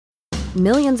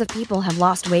Millions of people have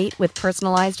lost weight with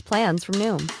personalized plans from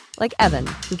Noom. Like Evan,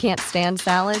 who can't stand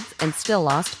salads and still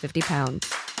lost 50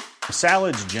 pounds.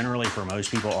 Salads generally for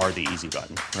most people are the easy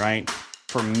button, right?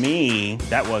 For me,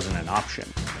 that wasn't an option.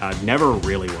 I never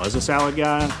really was a salad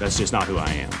guy. That's just not who I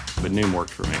am. But Noom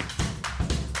worked for me.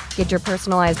 Get your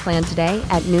personalized plan today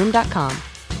at Noom.com.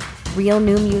 Real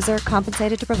Noom user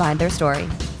compensated to provide their story.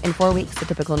 In 4 weeks, the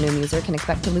typical Noom user can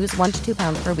expect to lose 1 to 2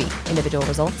 pounds per week. Individual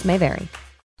results may vary.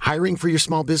 Hiring for your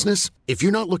small business? If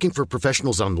you're not looking for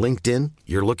professionals on LinkedIn,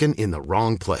 you're looking in the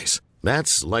wrong place.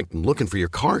 That's like looking for your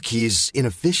car keys in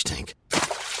a fish tank.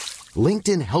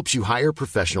 LinkedIn helps you hire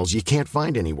professionals you can't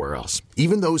find anywhere else,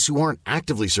 even those who aren't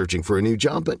actively searching for a new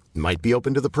job but might be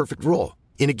open to the perfect role.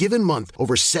 In a given month,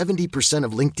 over 70%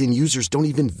 of LinkedIn users don't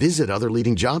even visit other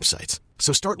leading job sites.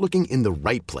 So start looking in the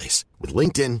right place. With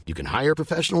LinkedIn, you can hire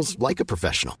professionals like a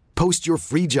professional. Post your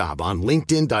free job on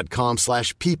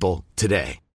linkedin.com/people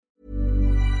today.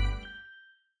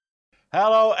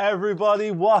 Hello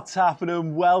everybody, what's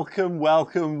happening? Welcome.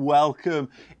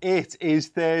 It is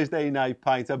Thursday Night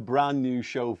Pint, a brand new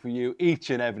show for you each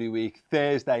and every week,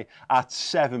 Thursday at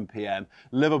 7 p.m.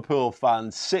 Liverpool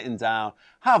fans sitting down,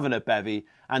 having a bevy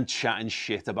and chatting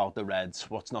shit about the Reds.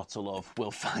 What's not to love?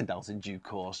 We'll find out in due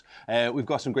course. We've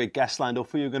got some great guests lined up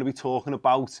for you. We're going to be talking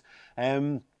about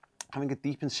having a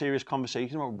deep and serious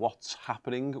conversation about what's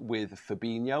happening with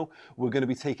Fabinho. We're going to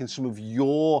be taking some of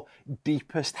your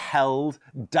deepest held,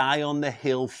 die on the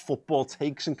hill football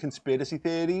takes and conspiracy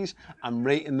theories and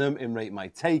rating them in Rate My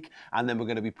Take. And then we're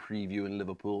going to be previewing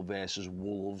Liverpool versus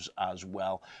Wolves as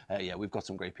well. We've got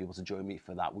some great people to join me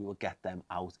for that. We will get them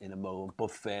out in a moment.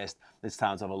 But first, it's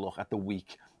time to have a look at the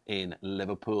week in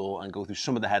Liverpool and go through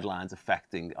some of the headlines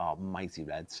affecting our mighty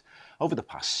Reds over the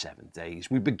past 7 days.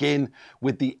 We begin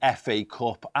with the FA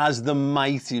Cup as the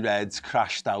mighty Reds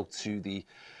crashed out to the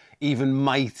even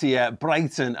mightier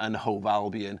Brighton and Hove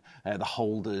Albion, the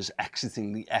holders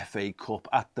exiting the FA Cup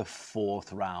at the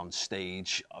 4th round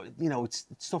stage. You know, it's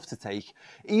tough to take,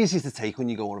 easy to take when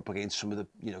you go up against some of the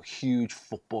huge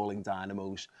footballing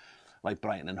dynamos like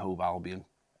Brighton and Hove Albion.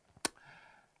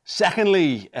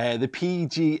 Secondly, the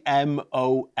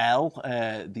PGMOL,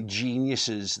 the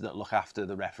geniuses that look after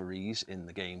the referees in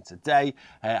the game today,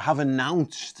 have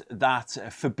announced that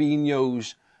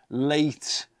Fabinho's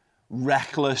late,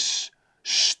 reckless,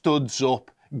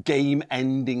 studs-up,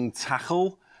 game-ending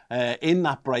tackle in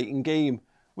that Brighton game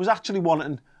was actually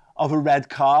one of a red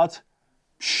card.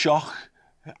 Shock.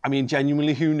 I mean,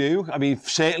 genuinely, who knew? I mean,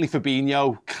 certainly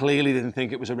Fabinho clearly didn't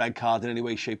think it was a red card in any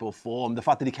way, shape or form. The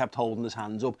fact that he kept holding his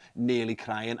hands up, nearly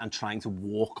crying and trying to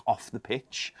walk off the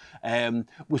pitch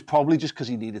was probably just because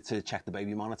he needed to check the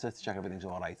baby monitor to check everything's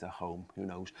all right at home. Who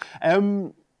knows?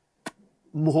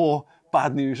 More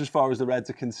bad news as far as the Reds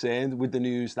are concerned with the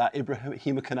news that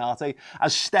Ibrahima Konate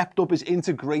has stepped up his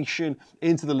integration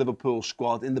into the Liverpool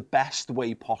squad in the best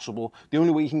way possible. The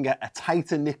only way you can get a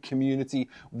tighter knit community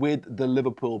with the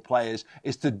Liverpool players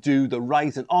is to do the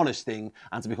right and honest thing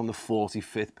and to become the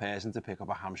 45th person to pick up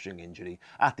a hamstring injury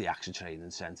at the Action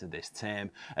Training Centre this term.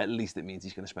 At least it means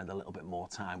he's going to spend a little bit more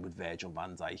time with Virgil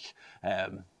van Dijk.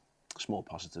 Small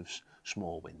positives,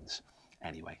 small wins.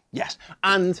 Anyway, yes.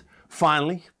 And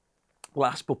finally,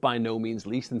 last but by no means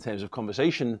least in terms of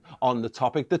conversation on the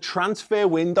topic, the transfer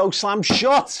window slammed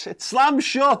shut. It's slammed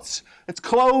shut. It's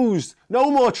closed.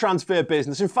 No more transfer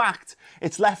business. In fact,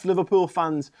 it's left Liverpool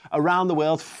fans around the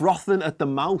world frothing at the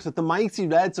mouth that the mighty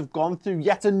Reds have gone through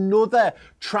yet another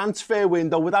transfer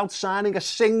window without signing a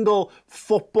single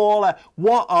footballer.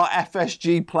 What are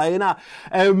FSG playing at?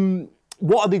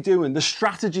 What are they doing? The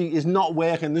strategy is not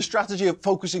working. The strategy of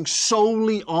focusing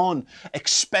solely on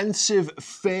expensive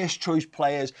first-choice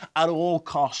players at all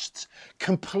costs,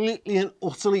 completely and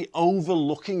utterly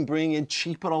overlooking bringing in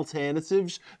cheaper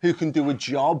alternatives who can do a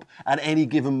job at any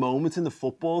given moment in the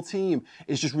football team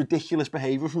is just ridiculous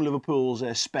behaviour from Liverpool's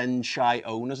spend-shy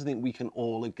owners. I think we can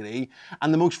all agree.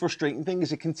 And the most frustrating thing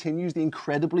is it continues the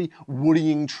incredibly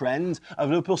worrying trend of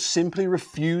Liverpool simply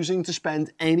refusing to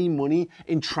spend any money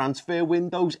in transfer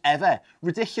windows ever.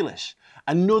 Ridiculous.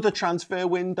 Another transfer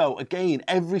window, again,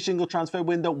 every single transfer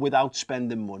window without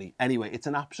spending money. Anyway, it's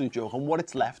an absolute joke. And what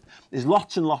it's left is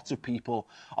lots and lots of people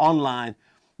online,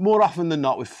 more often than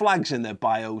not with flags in their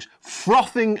bios,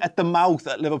 frothing at the mouth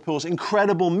at Liverpool's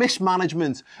incredible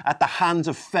mismanagement at the hands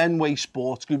of Fenway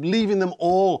Sports Group, leaving them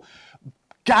all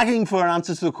gagging for an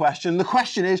answer to the question. The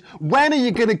question is, when are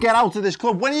you going to get out of this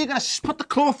club? When are you going to put the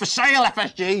club for sale,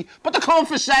 FSG? Put the club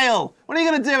for sale. When are you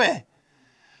going to do it?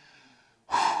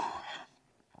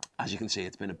 As you can see,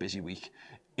 it's been a busy week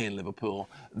in Liverpool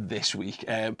this week.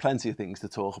 Plenty of things to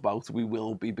talk about. We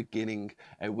will be beginning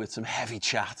with some heavy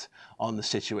chat on the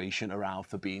situation around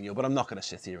Fabinho, but I'm not going to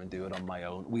sit here and do it on my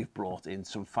own. We've brought in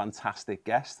some fantastic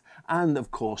guests and,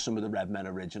 of course, some of the Redmen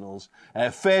originals.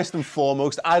 First and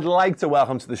foremost, I'd like to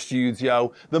welcome to the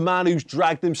studio the man who's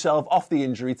dragged himself off the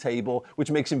injury table,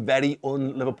 which makes him very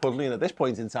un-Liverpudlian at this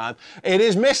point in time. It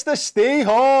is Mr. Steve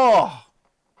Hoare.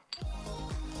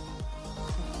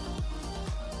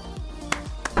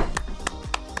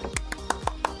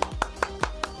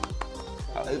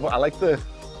 I like the...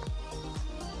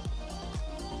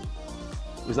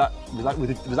 Was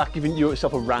that giving you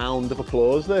yourself a round of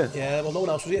applause there? Yeah, well, no one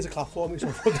else was here to clap for me, so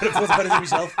I thought better than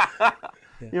myself. Yeah.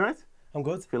 You right? I'm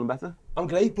good. Feeling better? I'm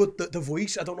great, but the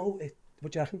voice, I don't know.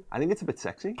 What do you reckon? I think it's a bit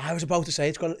sexy. I was about to say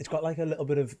it's got like a little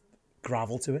bit of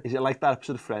gravel to it. Is it like that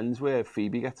episode of Friends where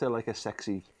Phoebe gets a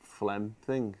sexy phlegm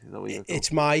thing? Is that what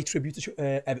it's my tribute to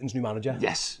Everton's new manager.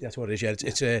 Yes. That's what it is, yeah.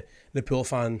 It's a Liverpool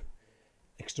fan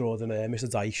extraordinaire, Mr.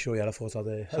 Dyche, so yeah, I thought I'd...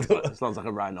 It sounds like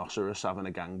a rhinoceros having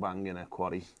a gangbang in a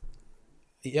quarry.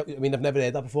 Yeah, I mean, I've never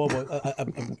heard that before, but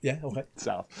yeah, okay.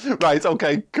 Right,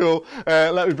 okay, cool.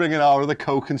 Let me bring in our other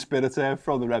co-conspirator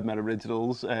from the Redmen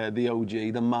Originals, the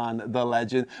OG, the man, the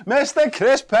legend, Mr.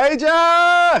 Chris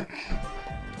Pajak!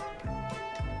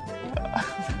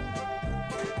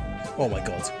 Oh my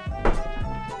God.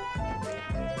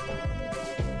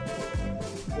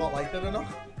 What, like that or not?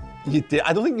 You did.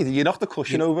 I don't think you knocked the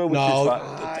cushion over. Which no,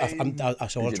 is I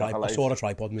saw a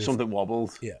tripod move. Something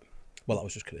wobbled. Yeah. Well, that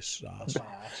was just Chris.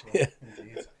 Yeah.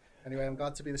 Indeed. Anyway, I'm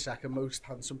glad to be the second most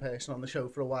handsome person on the show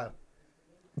for a while.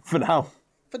 For now.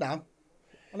 For now.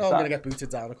 I know I'm going to get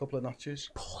booted down a couple of notches.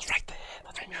 Pause right there.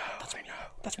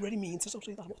 That's really mean to say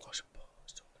that.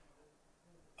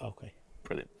 Okay.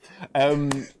 Brilliant.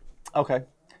 Okay.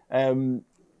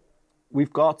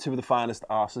 We've got two of the finest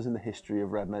arses in the history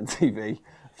of Redmen TV,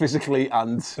 physically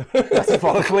and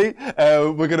metaphorically.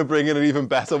 We're going to bring in an even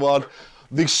better one.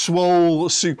 The swole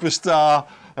superstar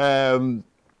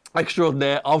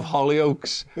extraordinaire of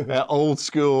Hollyoaks, old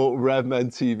school Redmen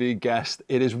TV guest.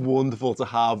 It is wonderful to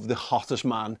have the hottest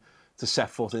man to set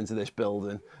foot into this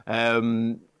building.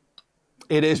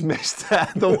 It is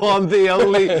Mr. the one, the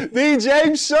only, the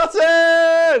James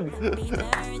Sutton!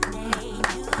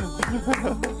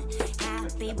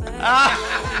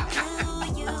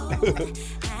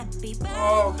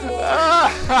 Oh,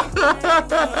 God.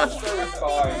 That's very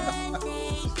kind.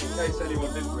 Just in case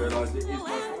anyone didn't realise, it is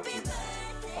my birthday.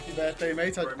 Happy birthday,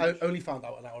 mate. I only found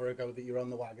out an hour ago that you're on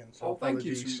the wagon. So oh, thank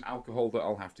you. Some alcohol that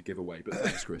I'll have to give away, but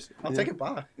thanks, Chris. I'll take it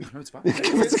back. No, it's fine.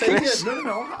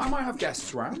 No. I might have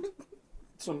guests around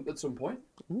at some point.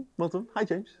 Well done. Hi,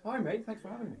 James. Hi, mate. Thanks for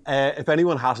having me. If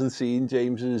anyone hasn't seen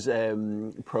James's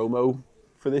promo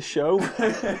for this show,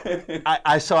 I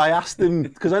asked him,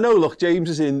 because I know, look, James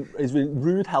is in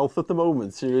rude health at the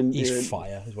moment. So he's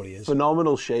fire, is what he is.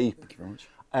 Phenomenal shape. Thank you very much.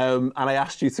 And I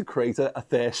asked you to create a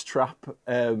thirst trap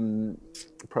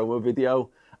promo video,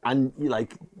 and you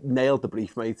nailed the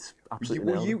brief, mate.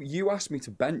 Absolutely nailed it. You asked me to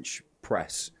bench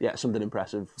press. Yeah, something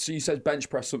impressive. So you said bench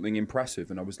press something impressive,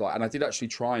 and I was like, and I did actually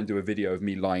try and do a video of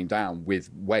me lying down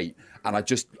with weight, and I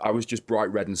was just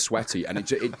bright red and sweaty, and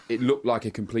it looked like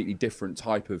a completely different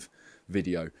type of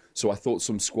video. So I thought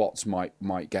some squats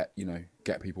might get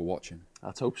people watching.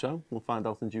 Let's hope so. We'll find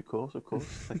out in due course, of course.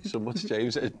 Thank you so much,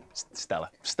 James.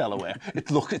 Stellar work.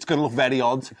 It's going to look very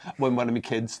odd when one of my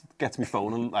kids gets my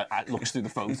phone and looks through the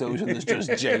photos and there's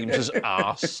just James's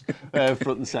arse front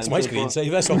and centre. It's my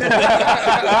screensaver.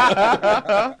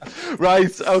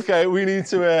 Right, okay. We need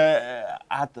to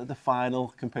add the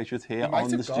final compatriot here on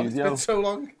the studio. It's been so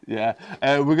long. Yeah.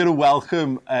 We're going to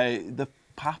welcome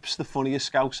perhaps the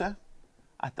funniest Scouser.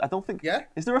 I don't think... Yeah?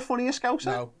 Is there a funniest Scouser?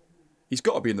 No. He's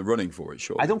got to be in the running for it,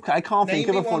 sure. I can't think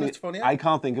of a funnier. I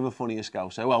can't think of a funnier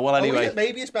Scouser. Well, anyway.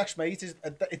 Maybe his best mate is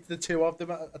it's the two of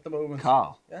them at the moment.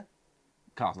 Carl. Yeah.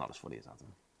 Carl's not as funny as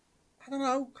Adam. I don't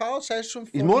know. Carl says some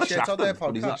funny he's more shit attractive, on their podcast.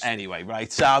 But he's not. Anyway, right,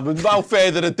 Sam. Without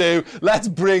further ado, let's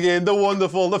bring in the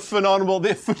wonderful, the phenomenal,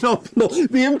 the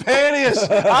imperious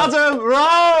Adam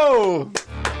Rowe.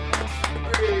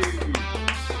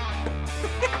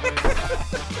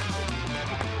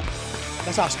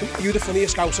 Let's ask him, are you the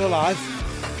funniest Scouser alive?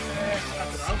 I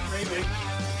don't know, maybe.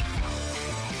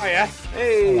 Oh yeah.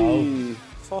 Hey. Hello.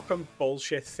 Fucking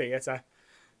bullshit theatre.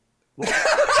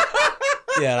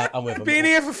 Yeah, I'm with him. Been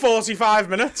here for 45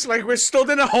 minutes. We're stood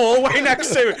in a hallway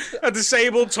next to a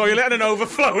disabled toilet and an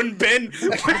overflowing bin.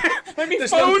 My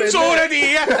phone's already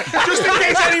here, just in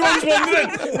case anyone's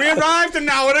wondering. We arrived an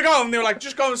hour ago and they were like,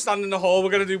 just go and stand in the hall.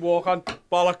 We're going to do walk on.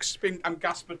 Bollocks. I'm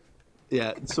gasping.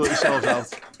 Yeah, sort yourselves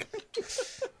out.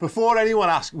 Before anyone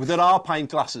asks, there are pint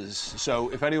glasses. So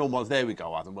if anyone wants, there we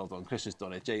go, Adam. Well done. Chris has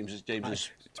done it. James is. Do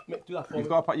that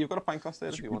for You've got a pint glass there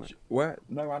if you want it. Where?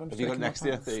 No, Adam. Have you got it next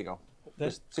to you? There you go.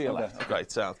 Just to your left. Okay.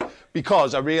 Great, sound.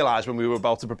 Because I realised when we were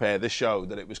about to prepare this show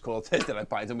that it was called Thursday Night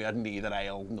Pint and we had neither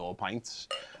ale nor pints.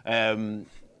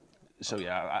 So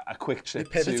yeah, a quick trip.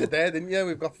 You pivoted there, didn't you?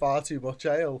 We've got far too much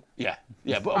ale. Yeah,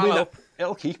 but I mean,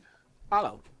 it'll keep.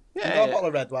 Hello. Yeah, you got a bottle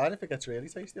of red wine if it gets really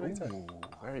tasty later. Ooh,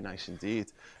 very nice indeed.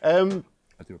 I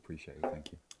do appreciate it,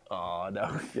 thank you. Oh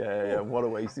no, yeah, what a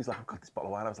waste. He's like, I've got this bottle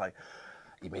of wine. I was like,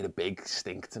 he made a big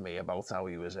stink to me about how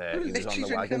he was on the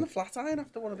drinking wagon. the flat iron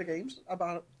after one of the games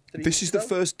about 3 This is weeks the ago.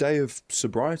 first day of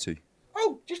sobriety.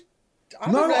 Oh, just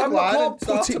No, I'm not going to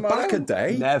put it back a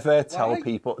day. Never tell Why?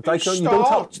 people. You Like, you don't tell.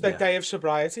 start the day of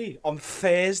sobriety on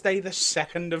Thursday, the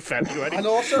 2nd of February. And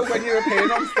also when you're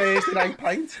appearing on Thursday Night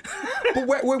Pint.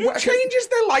 But It changes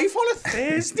their life on a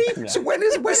Thursday. So when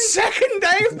is the second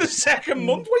day of the second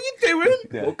month? What are you doing?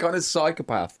 Yeah. What kind of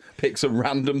psychopath picks a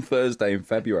random Thursday in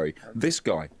February? This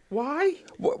guy. Why?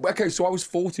 Okay, so I was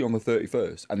 40 on the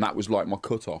 31st, and that was like my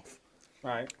cut-off.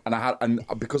 Right. And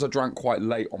because I drank quite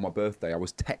late on my birthday, I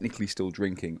was technically still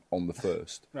drinking on the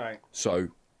 1st. Right. So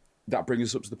that brings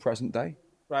us up to the present day.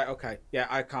 Right, okay. Yeah,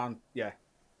 I can't, yeah.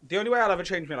 The only way I'll ever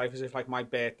change my life is if, like, my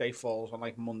birthday falls on,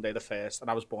 like, Monday the 1st, and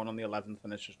I was born on the 11th,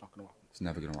 and it's just not going to happen. It's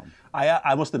never going to happen.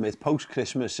 I must admit,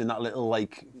 post-Christmas, in that little,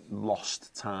 like,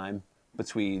 lost time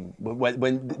between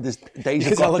when there's days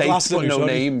have got dates but no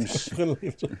names,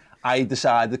 I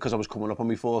decided, because I was coming up on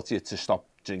my 40th, to stop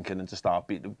drinking and to start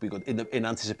be good in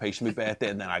anticipation of my birthday,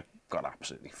 and then I got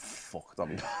absolutely fucked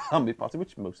on my party,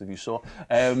 which most of you saw,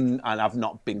 and I've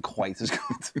not been quite as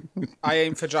good. I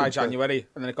aimed for dry January,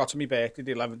 and then it got to my birthday,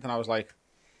 the 11th, and I was like,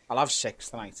 I'll have 6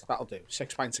 tonight. That'll do.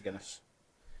 6 pints of Guinness.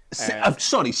 I'm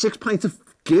sorry, 6 pints of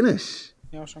Guinness.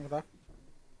 Yeah, what's wrong with that?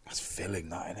 That's filling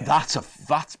that, isn't it? That's.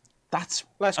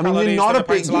 Less I mean, you're calories not than a a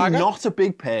pint of you're lager. not a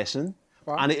big person,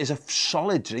 What? and it is a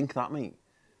solid drink, that, mate.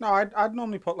 No, I'd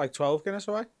normally put, like, 12 Guinness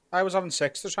away. I was having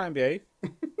 6 to try and behave.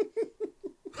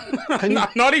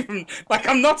 Not even, like,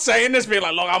 I'm not saying this being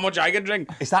like, look how much I can drink.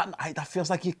 Is that feels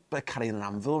like you're like carrying an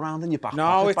anvil around in your back No,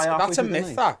 pocket by halfway that's a through the myth,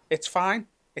 night? that. It's fine.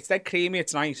 It's dead creamy,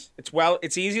 it's nice.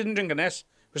 It's easier than drinking this.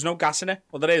 There's no gas in it.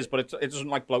 Well, there is, but it doesn't,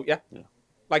 like, bloat you. Yeah.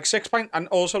 Like 6 pints, and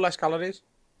also less calories.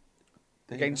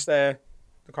 There you Against the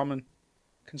common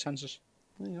consensus.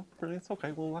 go. There you go. Brilliant.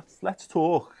 Okay, well, let's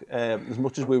talk. As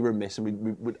much as we were remiss,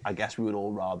 and I guess we would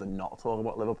all rather not talk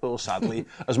about Liverpool, sadly,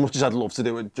 as much as I'd love to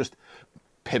do it, just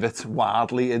pivot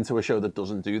wildly into a show that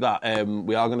doesn't do that.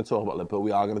 We are going to talk about Liverpool.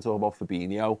 We are going to talk about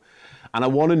Fabinho. And I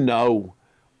want to know,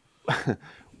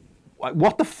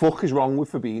 what the fuck is wrong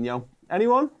with Fabinho?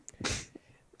 Anyone?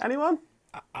 Anyone?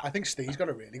 I think Steve's got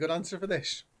a really good answer for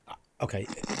this. Okay.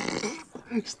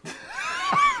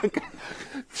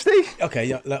 Steve? Okay,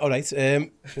 yeah, all right.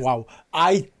 Wow.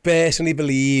 I personally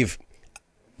believe,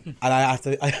 and I have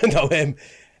to, I know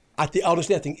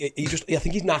honestly, I think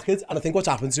he's knackered, and I think what's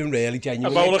happened to him really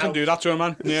genuinely. Bowler can do that to a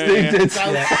man. Yeah, Steve yeah. did.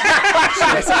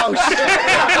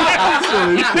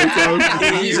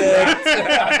 He's,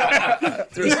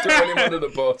 Throwing him under the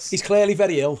bus. he's clearly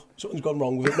very ill. Something's gone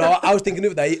wrong with him. No, I was thinking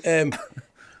the other day,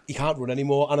 he can't run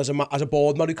anymore, and as a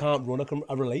board man who can't run,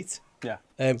 I relate. Yeah.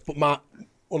 But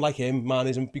unlike him, mine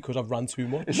isn't because I've ran too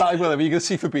much. It's like, well, you're going to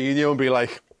see Fabinho and be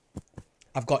like,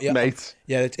 I've got you, mate.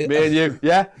 Yeah, Me and you.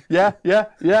 Yeah.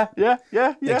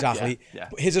 Exactly. Yeah.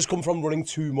 But his has come from running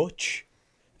too much.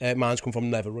 Mine's come from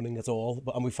never running at all.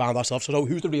 And we found ourselves, so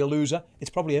who's the real loser? It's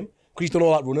probably him. Because he's done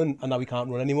all that running and now he can't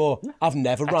run anymore. Yeah. I've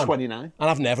never ran. 29. And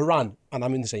I've never ran. And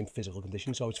I'm in the same physical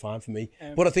condition, so it's fine for me.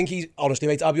 But I think honestly,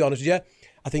 mate, I'll be honest with you,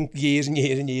 I think years and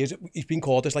years and years, he's been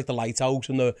called as like the lighthouse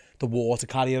and the water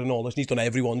carrier and all this, and he's done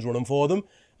everyone's running for them.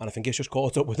 And I think it's just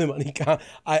caught up with him, and he can't.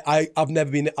 I've never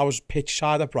been. I was pitch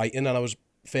side at Brighton, and I was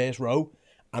first row,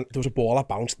 and there was a ball that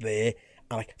bounced there,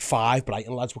 and like 5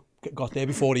 Brighton lads got there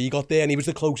before he got there, and he was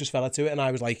the closest fella to it, and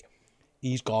I was like,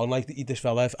 he's gone. Like this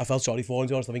fella, I felt sorry for him.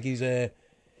 To be honest, I think he's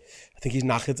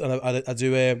knackered, and I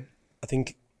do. I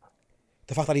think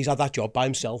the fact that he's had that job by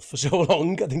himself for so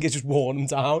long, I think it's just worn him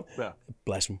down. Yeah.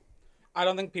 Bless him. I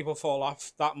don't think people fall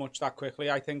off that much that quickly.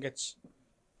 I think it's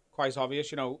quite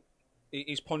obvious, you know,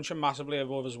 he's punching massively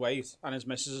above his weight and his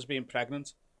missus is being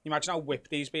pregnant. You imagine how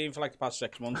whipped he's been for like the past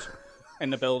 6 months in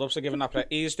the build-ups to giving that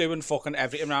he's doing fucking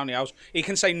everything around the house. He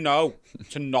can say no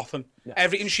to nothing. Yeah.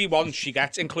 Everything she wants, she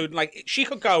gets, including like, she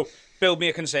could go build me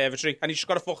a conservatory and he's just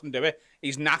got to fucking do it.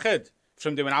 He's knackered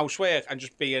from doing housework and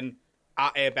just being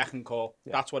at her beck and call.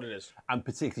 Yeah. That's what it is. And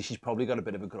particularly, she's probably got a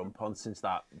bit of a grump on since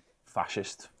that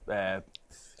fascist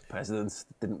president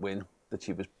didn't win that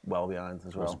she was well behind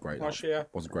as well. Wasn't great. Was she, yeah?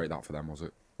 Wasn't great that for them, was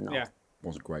it? No. Yeah.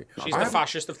 Wasn't great. She's the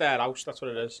fascist of their house, that's what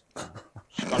it is.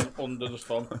 She's got it under the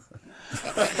thumb.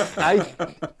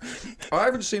 I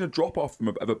haven't seen a drop-off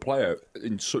of a player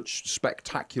in such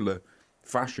spectacular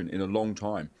fashion in a long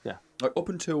time. Yeah. Like, up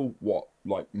until,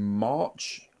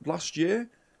 March last year?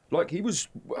 Like, he's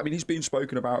been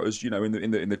spoken about as, in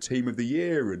the team of the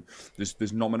year, and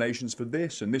there's nominations for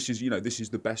this, and this is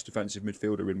the best defensive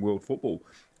midfielder in world football.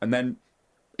 And then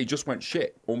he just went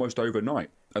shit almost overnight.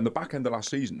 And the back end of last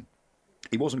season,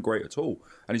 he wasn't great at all.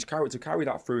 And his character to carry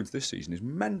that through into this season is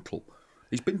mental.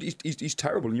 He's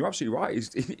terrible, and you're absolutely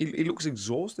right. He looks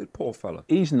exhausted, poor fella.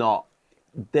 He's not.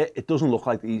 It doesn't look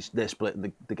like they're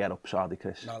splitting the get-ups, are they,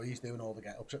 Chris? No, he's doing all the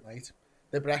get-ups at night.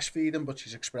 They're breastfeeding, but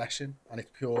she's expressing, and it's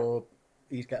pure.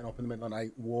 He's getting up in the middle of the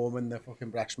night, warming the fucking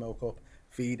breast milk up,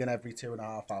 feeding every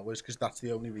 2.5 hours, because that's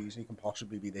the only reason he can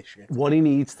possibly be this shit. What he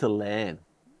needs to learn,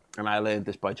 and I learned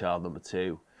this by child number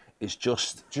 2, is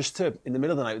just to, in the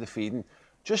middle of the night with the feeding,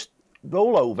 just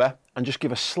roll over and just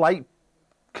give a slight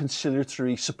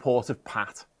conciliatory, supportive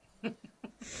pat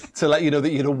to let you know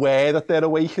that you're aware that they're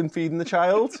awake and feeding the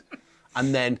child.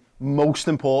 And then, most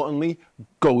importantly,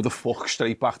 go the fuck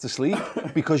straight back to sleep,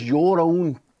 because your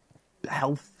own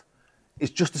health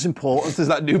is just as important as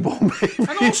that newborn baby.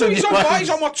 And also, he's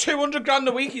on what, 200 grand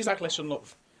a week? He's like, listen, look,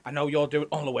 I know you're doing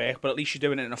all the work, but at least you're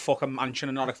doing it in a fucking mansion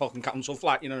and not a fucking council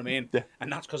flat, you know what I mean? Yeah.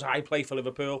 And that's because I play for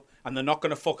Liverpool, and they're not going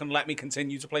to fucking let me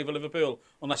continue to play for Liverpool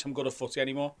unless I'm good at footy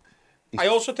anymore. I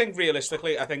also think,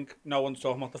 realistically, no one's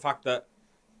talking about the fact that,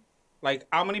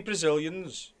 how many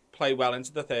Brazilians play well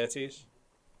into the 30s?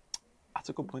 That's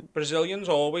a good point. Brazilians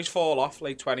always fall off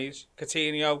late 20s.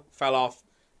 Coutinho fell off.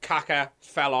 Kaká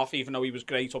fell off, even though he was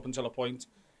great up until a point.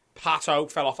 Pato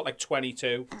fell off at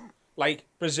 22.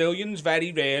 Brazilians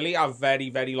very rarely have very,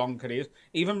 very long careers.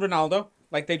 Even Ronaldo,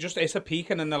 they just hit a peak,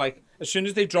 and then they're as soon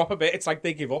as they drop a bit, it's like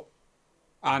they give up.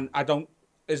 And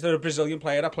is there a Brazilian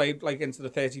player that played into the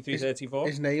 33, 34?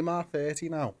 Is Neymar 30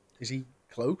 now? Is he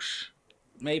close?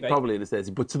 Maybe. Probably in his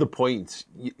 30s, but to the point,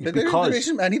 There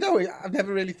isn't many though. I've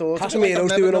never really thought.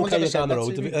 Casemiro's doing okay down the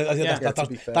road.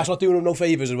 That's not doing him no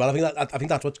favours as well. I think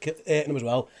that's what's hurting him as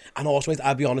well. And also,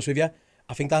 I'll be honest with you,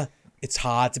 I think that it's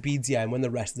hard to be DM when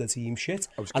the rest of the team's shit.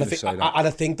 And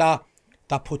I think that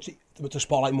puts the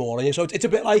spotlight more on you. So it's a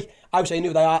bit like I was saying the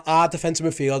other day, our defensive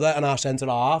midfielder and our centre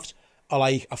halves are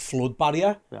like a flood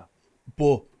barrier,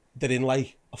 but they're in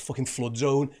a fucking flood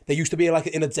zone. They used to be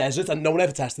in a desert and no one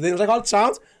ever tested it. It was it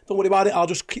sounds, don't worry about it, I'll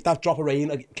just keep that drop of rain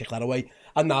and kick that away.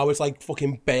 And now it's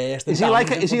fucking burst. Is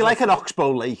he like an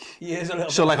oxbow lake? He is a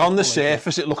little so bit on the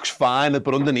surface it looks fine,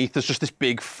 but underneath there's just this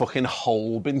big fucking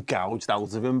hole been gouged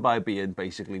out of him by being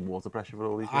basically water pressure for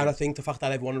all these years. And I think the fact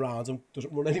that everyone around him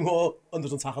doesn't run anymore and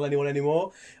doesn't tackle anyone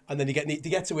anymore, and then you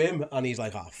get to him and he's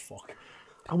like, oh fuck.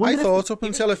 I thought up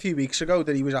until a few weeks ago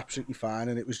that he was absolutely fine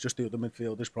and it was just the other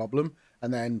midfielder's problem.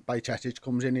 And then Bajcetic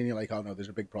comes in and you're like, oh no, there's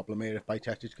a big problem here. If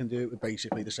Bajcetic can do it with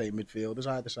basically the same midfielders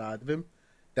either side of him,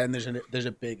 then there's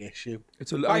a big issue.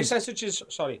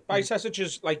 Bajcetic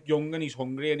is young and he's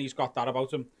hungry and he's got that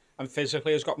about him. And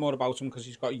physically has got more about him because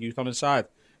he's got youth on his side,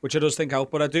 which I does think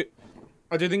help. But I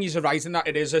do think he's right in that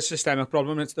it is a systemic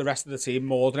problem. It's the rest of the team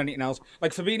more than anything else.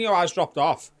 Fabinho has dropped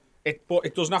off. But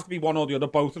it doesn't have to be one or the other.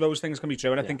 Both of those things can be true,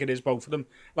 and I think it is both of them.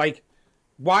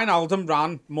 Wijnaldum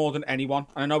ran more than anyone,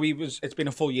 and I know it's been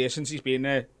a full year since he's been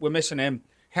there. We're missing him.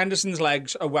 Henderson's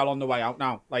legs are well on the way out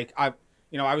now. I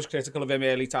was critical of him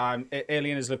early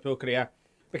in his Liverpool career.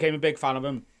 Became a big fan of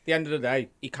him. At the end of the day,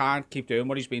 he can't keep doing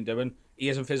what he's been doing. He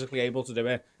isn't physically able to do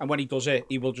it, and when he does it,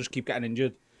 he will just keep getting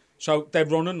injured. So they're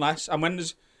running less, and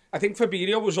I think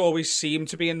Fabinho was always seemed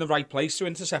to be in the right place to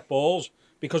intercept balls.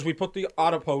 Because we put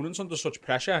our opponents under such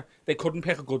pressure, they couldn't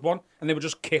pick a good one, and they were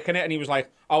just kicking it, and he was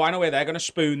like, oh, I know where they're going to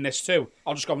spoon this to.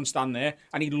 I'll just go and stand there.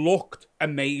 And he looked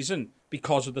amazing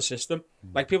because of the system.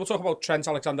 People talk about Trent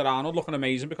Alexander-Arnold looking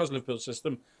amazing because of Liverpool's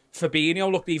system.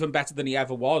 Fabinho looked even better than he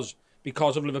ever was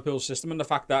because of Liverpool's system and the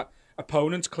fact that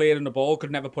opponents clearing the ball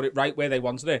could never put it right where they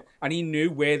wanted it. And he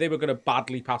knew where they were going to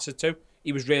badly pass it to.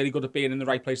 He was really good at being in the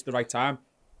right place at the right time.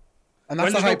 And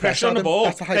that's when there's no pressure on the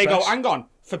ball, they go, press. hang on,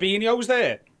 Fabinho's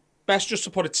there. Best just to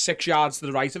put it 6 yards to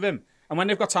the right of him. And when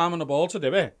they've got time on the ball to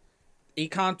do it, he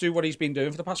can't do what he's been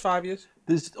doing for the past 5 years.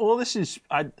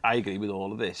 I agree with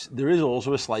all of this. There is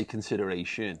also a slight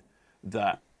consideration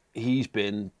that he's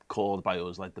been called by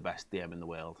us the best DM in the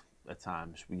world at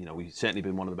times. He's certainly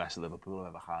been one of the best that Liverpool have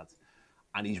ever had.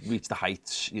 And he's reached the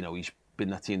heights, he's been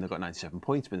that team that got 97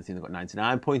 points, been the team that got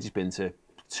 99 points, he's been to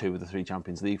 2 of the 3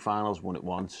 Champions League finals, won it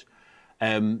once.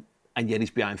 And yet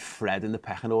he's behind Fred in the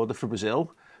pecking order for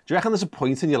Brazil. Do you reckon there's a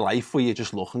point in your life where you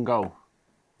just look and go,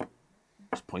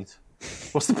 What's the point?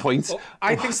 What's the point? Well,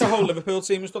 I think the whole Liverpool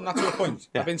team has done that to a point.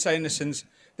 Yeah. I've been saying this since...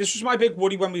 This was my big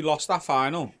worry when we lost that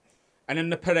final. And then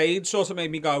the parade sort of made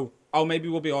me go, oh, maybe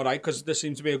we'll be all right, because there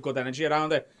seemed to be a good energy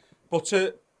around it. But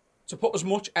to put as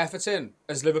much effort in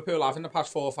as Liverpool have in the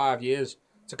past 4 or 5 years,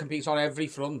 to compete on every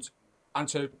front, and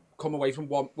to come away from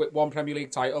with one Premier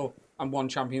League title and one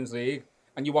Champions League,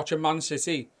 and you watch a Man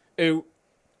City who,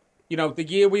 you know, the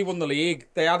year we won the league,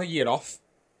 they had a year off,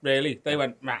 really. They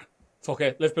went, nah, fuck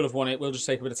it, Liverpool have won it, we'll just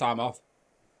take a bit of time off.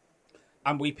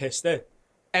 And we pissed it.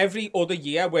 Every other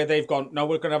year where they've gone, no,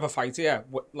 we're going to have a fight here,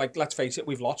 like, let's face it,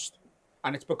 we've lost.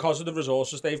 And it's because of the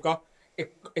resources they've got.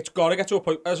 It's got to get to a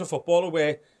point as a footballer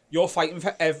where you're fighting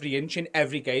for every inch in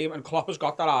every game, and Klopp has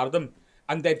got that out of them.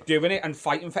 And they're doing it and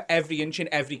fighting for every inch in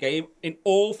every game. In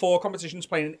all 4 competitions,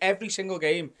 playing in every single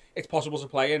game it's possible to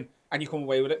play in, and you come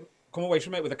away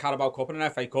from it with a Carabao Cup and an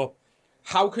FA Cup.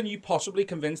 How can you possibly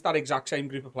convince that exact same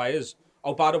group of players,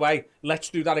 oh, by the way, let's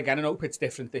do that again and hope it's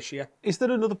different this year? Is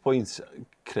there another point,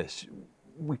 Chris?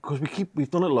 Because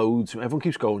we've done it loads. Everyone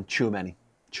keeps going, Tchouaméni.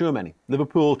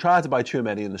 Liverpool tried to buy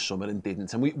Tchouaméni in the summer and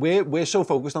didn't. And we're so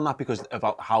focused on that because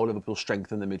of how Liverpool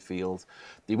strengthened the midfield.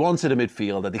 They wanted a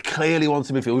midfielder. They clearly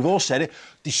wanted a midfielder. We've all said it.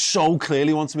 They so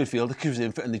clearly wanted a midfielder because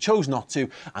and they chose not to.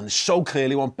 And they so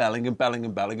clearly want Bellingham.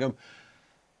 There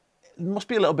must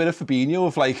be a little bit of Fabinho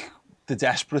of like, they're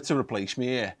desperate to replace me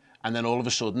here. And then all of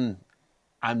a sudden,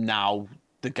 I'm now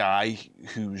the guy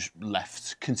who's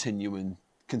left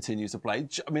continues to play.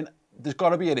 I mean, there's got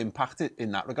to be an impact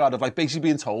in that regard of like basically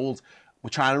being told we're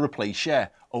trying to replace you,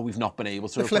 or we've not been able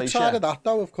to replace you. The flip side of that,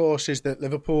 though, of course, is that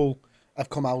Liverpool have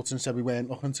come out and said we weren't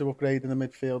looking to upgrade in the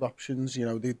midfield options. You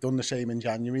know, they've done the same in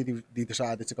January. They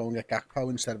decided to go and get Gakpo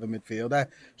instead of a midfielder.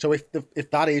 So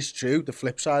if that is true, the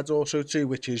flip side's also true,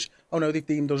 which is, oh no, they've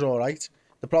deemed us all right.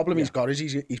 The problem he's got is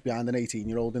he's behind an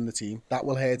 18-year-old in the team. That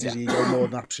will hurt his ego more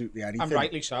than absolutely anything. And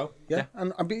rightly so. Yeah.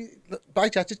 And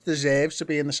Bajcetic deserves to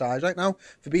be in the side right now.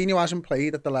 Fabinho hasn't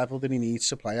played at the level that he needs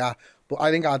to play at. But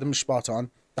I think Adam's spot on.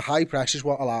 The high press is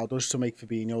what allowed us to make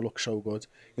Fabinho look so good.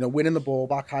 You know, winning the ball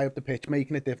back high up the pitch,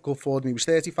 making it difficult for him. He was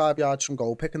 35 yards from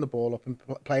goal, picking the ball up and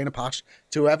playing a pass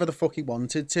to whoever the fuck he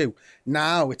wanted to.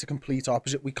 Now it's a complete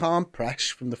opposite. We can't press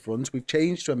from the front. We've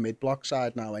changed to a mid-block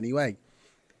side now anyway.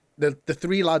 The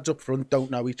 3 lads up front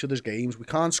don't know each other's games. We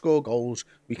can't score goals.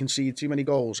 We concede too many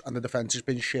goals, and the defence has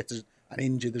been shit and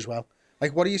injured as well.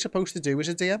 Like, what are you supposed to do as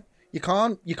a DM? You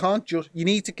can't just. You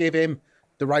need to give him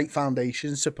the right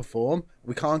foundations to perform.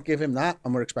 We can't give him that,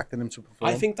 and we're expecting him to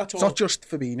perform. I think that's it's not just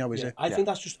Fabinho, is it? I think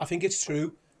that's just. I think it's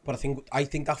true, but I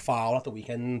think that foul at the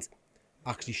weekend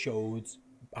actually showed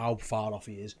how far off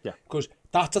he is. Yeah. Because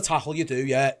that's a tackle you do.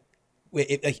 Yeah.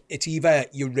 It's either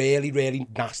you're really, really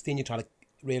nasty and you're trying to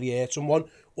really hurt someone,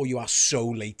 or you are so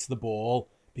late to the ball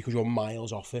because you're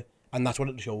miles off it, and that's what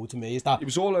it showed to me. Is that it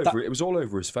was all over? It was all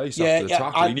over his face after the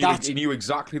tackle. He knew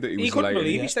exactly that he was. He couldn't late.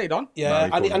 believe he stayed on. Yeah,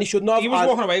 no, and he should not. He was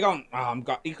walking away going, oh, I'm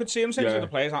gone. You could see him saying to the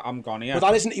players, I'm gone here. But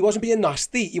that isn't. He wasn't being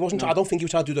nasty. He wasn't. No. I don't think he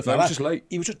was trying to do the fella. He was just late.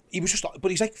 He was just. But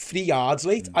he's like 3 yards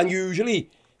late, and usually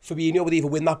Fabinho would either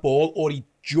win that ball or he'd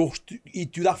do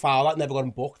that foul that never got him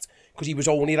booked. Because he was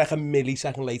only like a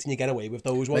millisecond late and you get away with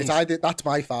those ones. Mate, that's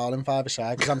my foul in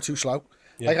 5-a-side because I'm too slow.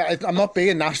 Yeah. Like, I'm not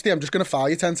being nasty, I'm just going to foul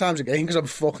you 10 times a game because I'm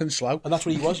fucking slow. And that's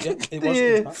what he was, yeah. It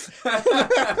was.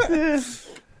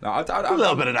 No, a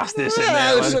little bit of nastiness in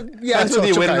there. That's whether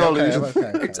you're winning or losing.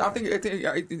 I think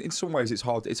in some ways it's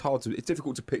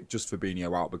difficult to pick just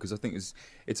Fabinho out because I think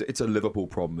it's a Liverpool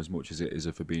problem as much as it is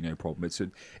a Fabinho problem.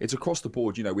 It's across the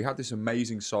board. You know, we had this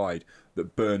amazing side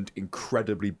that burned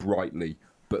incredibly brightly,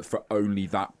 but for only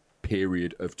that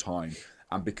period of time.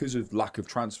 And because of lack of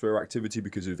transfer activity,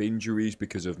 because of injuries,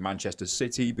 because of Manchester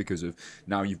City, because of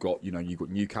now you've got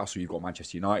Newcastle, you've got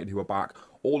Manchester United who are back,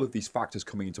 all of these factors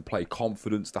coming into play,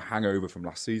 confidence, the hangover from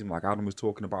last season, like Adam was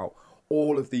talking about,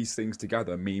 all of these things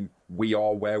together mean we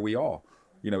are where we are.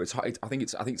 You know, I think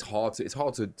it's hard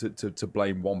to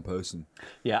blame one person.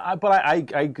 Yeah, but I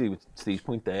agree with Steve's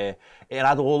point there. It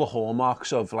had all the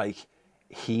hallmarks of like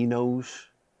he knows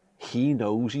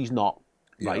he's not.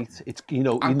 Right, it's he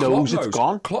knows it's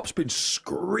gone. Klopp's been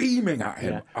screaming at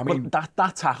him. Yeah. I mean, but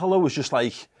that tackle though was just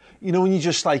like, you know, when you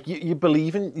just like you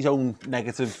believe in his own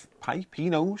negative pipe.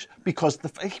 He knows because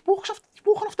he's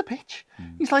walking off the pitch.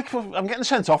 He's like, I'm getting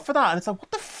sent off for that, and it's like, what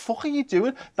the fuck are you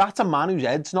doing? That's a man whose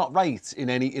head's not right in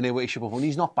any way, shape, or form.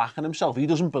 He's not backing himself. He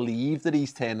doesn't believe that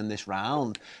he's turning this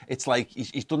round. It's like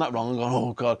he's done that wrong and gone,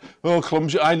 oh god, oh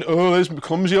clumsy, this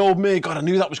clumsy old me. God, I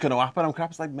knew that was going to happen. I'm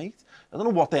crap. It's like, mate, I don't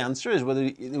know what the answer is. Whether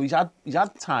he's had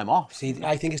time off. See,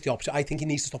 I think it's the opposite. I think he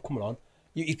needs to stop coming on.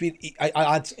 If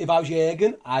I was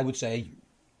Jürgen, I would say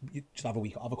you just have a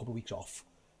couple of weeks off.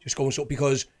 Just go and sub,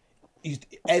 because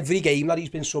every game that he's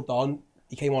been subbed on,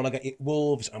 he came on against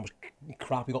Wolves and was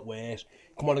crap, he got worse.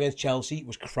 Come on against Chelsea, it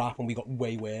was crap and we got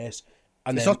way worse.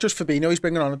 And it's then, not just Fabinho he's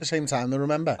bringing on at the same time, though,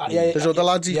 remember? There's other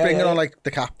lads he's bringing on, like the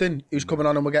captain, who's coming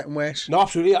on and we're getting worse. No,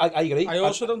 absolutely, I agree. I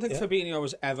also don't think Fabinho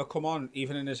has ever come on,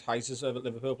 even in his height as a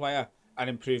Liverpool player, and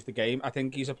improved the game. I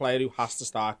think he's a player who has to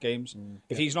start games.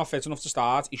 If he's not fit enough to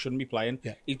start, he shouldn't be playing.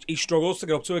 Yeah. He struggles to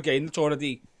get up to a game that's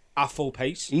already at full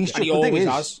pace, and he always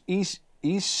has.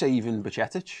 He's saving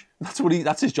Bajcetic.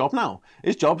 That's his job now.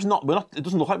 His job's not. It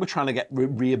doesn't look like we're trying to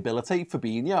rehabilitate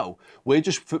Fabinho.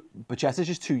 Bajcetic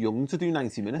is too young to do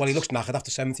 90 minutes. Well, he looks knackered after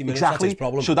 70 minutes. Exactly. That's his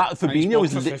problem. So that Fabinho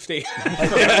is for 50.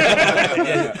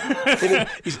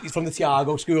 He's from the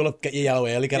Thiago school of get your yellow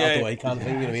early, get out the way kind of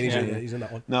thing. You know what I mean? He's in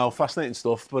that one. No, fascinating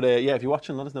stuff. But if you're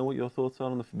watching, let us know what your thoughts are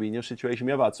on the Fabinho situation.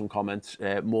 We have had some comments,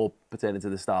 more pertaining to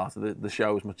the start of the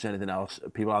show as much as anything else.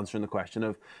 People answering the question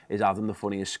of, is Adam the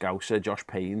funniest Scouser? Josh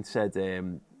Payne said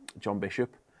John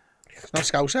Bishop. It's not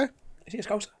Scouser. Is he a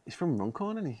Scouser? He's from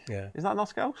Runcorn, isn't he? Yeah. Is that not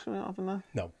Scouse? No.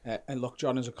 And look,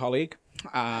 John is a colleague.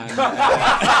 And,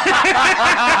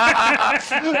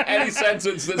 any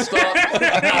sentence that starts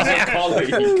as a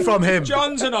colleague from him.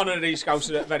 John's an honorary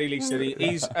Scouser at very least.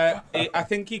 I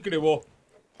think he grew up.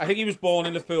 I think he was born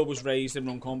in Liverpool, was raised in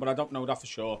Runcorn, but I don't know that for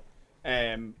sure.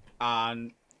 And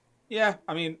yeah,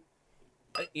 I mean,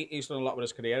 he's done a lot with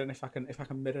his career, and if I can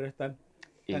mirror it, then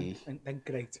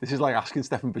great. This is like asking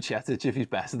Stefan Bajcetic if he's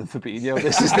better than Fabinho.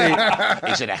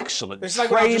 He's an excellent It's like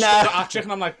trainer. when I'm just Attrick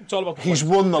and I'm like, it's all about He's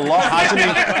won the lot, hasn't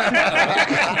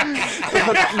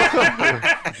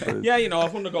he? Yeah,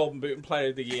 I've won the Golden Boot and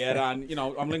Player of the Year, and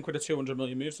I'm linked with a 200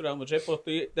 million move to Real Madrid. But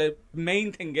the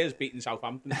main thing is beating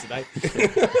Southampton today.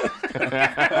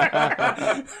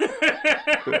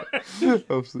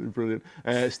 Absolutely brilliant.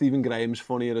 Stephen Graham's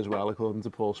funnier as well, according to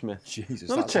Paul Smith. Jesus,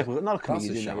 not a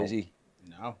comedian, though, is he?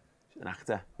 No. An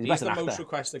actor. He's the most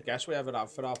requested guest we ever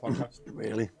have for our podcast.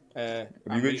 Really? Have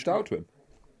you reached out to him?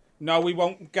 No, we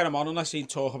won't get him on unless he'd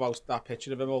talk about that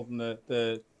picture of him holding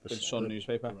the Sun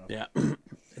newspaper. Yeah.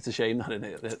 It's a shame that, isn't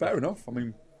it? It's fair enough. I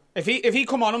mean, if he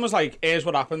come on and was like, here's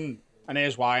what happened and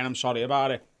here's why and I'm sorry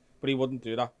about it, but he wouldn't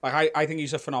do that. Like I think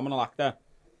he's a phenomenal actor,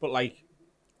 but like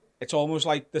it's almost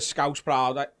like the Scouts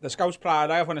pride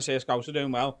I have when I say a Scouts are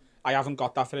doing well. I haven't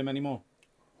got that for him anymore.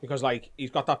 Because, like,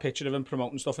 he's got that picture of him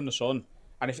promoting stuff in the Sun,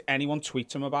 and if anyone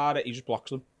tweets him about it, he just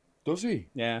blocks them. Does he?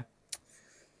 Yeah.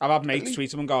 I've had mates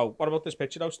tweet him and go, what about this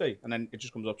picture, though, Steve? And then it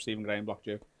just comes up, Stephen Graham blocked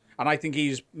you. And I think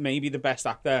he's maybe the best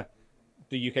actor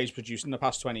the UK's produced in the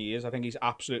past 20 years. I think he's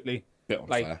absolutely... Bit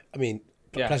unfair. Like, I mean,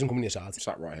 Pleasant company aside.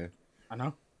 Sat right here. I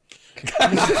know.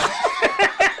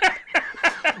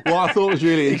 What I thought was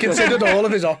really He considered all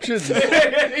of his options. Stephen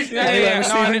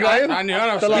Graham. I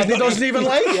knew. The lad he doesn't even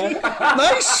like.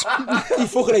 Nice. He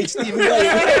fucking hates Stephen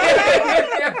Graham.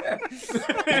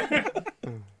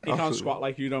 He can't squat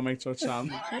like you don't make such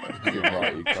sound. You're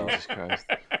right, you can't. Jesus Christ.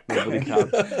 Nobody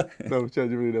can. No,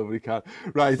 genuinely nobody can.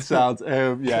 Right, sound.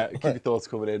 Keep your thoughts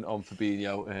coming in on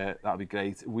Fabinho. That'd be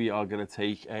great. We are going to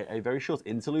take a very short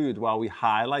interlude while we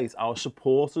highlight our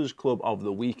supporters club of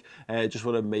the week. Just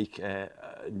want to make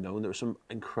known there are some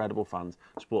incredible fans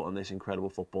supporting this incredible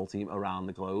football team around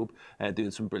the globe,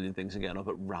 doing some brilliant things and getting up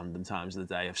at random times of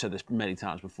the day. I've said this many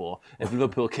times before. If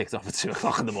Liverpool kicked off at 2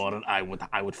 o'clock in the morning, I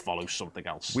would follow something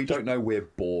else. We don't know we're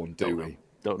born, do we?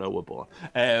 Don't know we're born.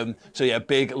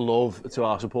 Big love to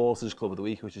our supporters club of the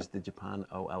week, which is the Japan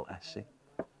OLSC.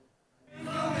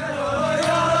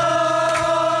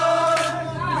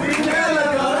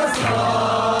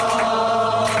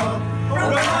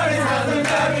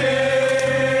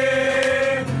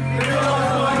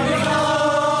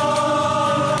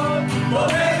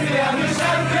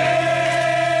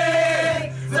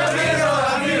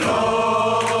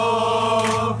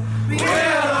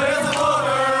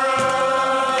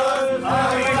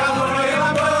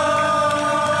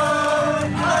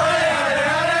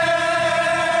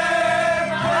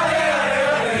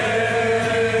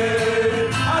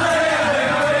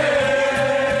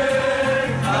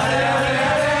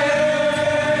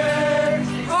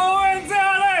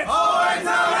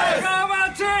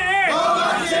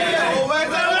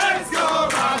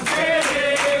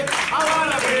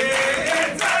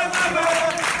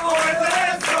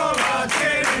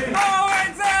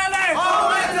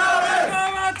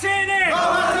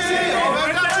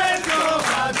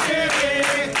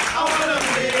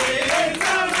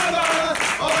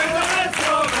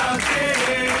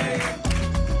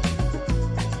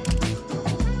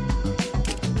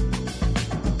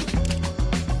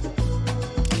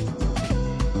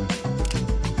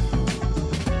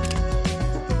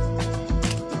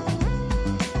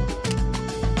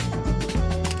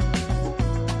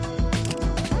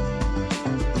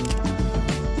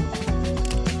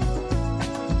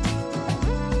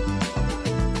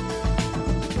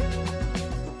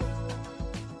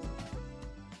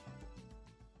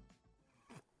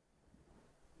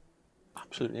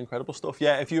 Absolutely incredible stuff.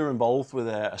 Yeah, if you're involved with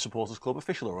a supporters club,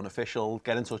 official or unofficial,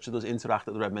 get in touch with us,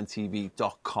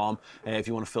 interact@theredmentv.com. If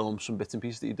you want to film some bits and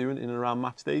pieces that you're doing in and around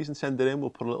match days and send it in, we'll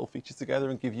put a little feature together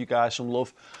and give you guys some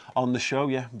love on the show.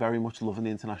 Yeah, very much loving the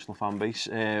international fan base.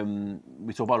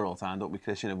 We talk about it all the time, don't we,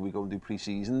 Chris? You know, we go and do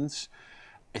pre-seasons.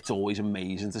 It's always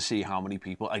amazing to see how many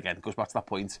people, again, it goes back to that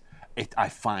point, I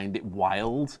find it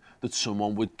wild that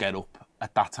someone would get up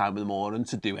at that time of the morning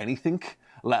to do anything,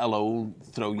 let alone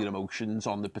throw your emotions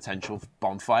on the potential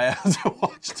bonfire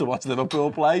to watch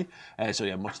Liverpool play. So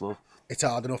yeah, much love. It's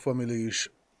hard enough when we lose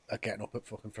at getting up at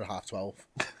fucking for 12:30.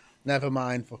 Never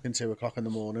mind fucking 2 o'clock in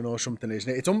the morning or something,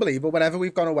 isn't it? It's unbelievable. Whenever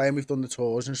we've gone away and we've done the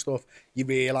tours and stuff, you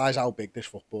realise how big this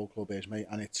football club is, mate,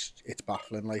 and it's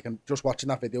baffling. Like, and just watching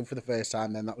that video for the first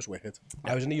time, then that was wicked.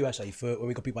 I was in the USA when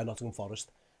we got beat by Nottingham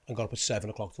Forest and got up at 7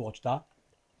 o'clock to watch that.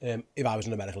 If I was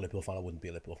an American Liverpool fan, I wouldn't be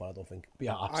a Liverpool fan, I don't think. But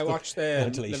yeah, I watched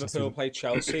Liverpool play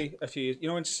Chelsea a few years. You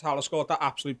know when Salah scored that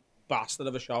absolute bastard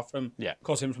of a shot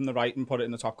cut in from the right and put it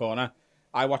in the top corner?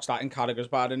 I watched that in Carragher's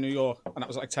bar in New York, and it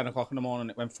was like 10 o'clock in the morning.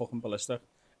 It went fucking ballistic.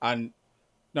 And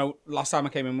no, last time I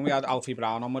came in, we had Alfie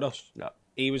Brown on with us. Yeah.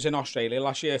 He was in Australia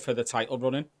last year for the title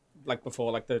running, like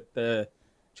before like the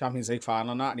Champions League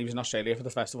final and that, and he was in Australia for the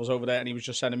festivals over there, and he was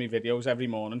just sending me videos every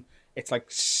morning. It's like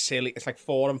silly. It's like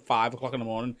 4 and 5 o'clock in the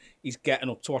morning. He's getting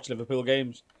up to watch Liverpool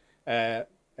games.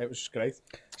 It was just great.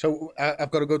 So I've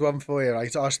got a good one for you,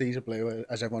 right? Our Steve's are blue,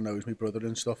 as everyone knows, my brother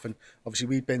and stuff. And obviously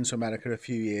we've been to America a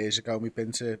few years ago. And we've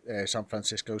been to San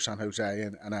Francisco, San Jose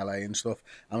and LA and stuff.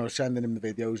 And I was sending him the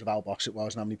videos of how boss it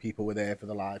was and how many people were there for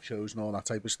the live shows and all that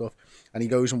type of stuff. And he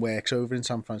goes and works over in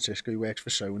San Francisco. He works for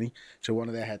Sony. So one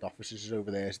of their head offices is over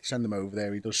there. So they send him over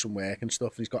there. He does some work and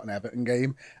stuff. And he's got an Everton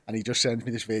game. And he just sends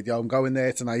me this video. I'm going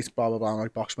there tonight, blah, blah, blah. I'm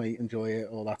like, box, mate, enjoy it,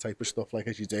 all that type of stuff, like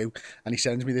as you do. And he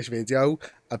sends me this video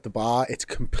at the bar. It's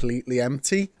completely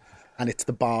empty, and it's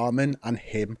the barman and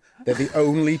him. They're the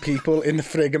only people in the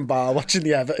friggin' bar watching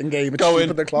the Everton game at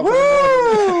the clock.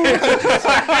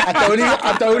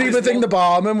 I don't even think the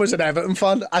barman was an Everton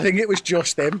fan. I think it was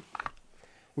just him.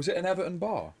 Was it an Everton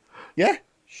bar? Yeah.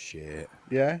 Shit.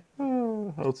 Yeah.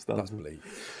 Oh, outstanding. That's bleak.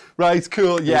 Right,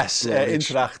 cool. Yes,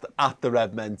 interact at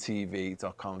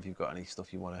theredmentv.com if you've got any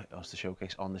stuff you want us to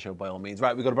showcase on the show, by all means.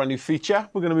 Right, we've got a brand new feature.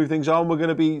 We're going to move things on. We're going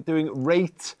to be doing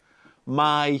Rate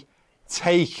My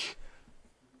Take.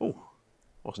 Oh,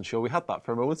 wasn't sure we had that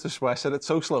for a moment. That's why I said it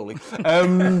so slowly.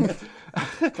 Got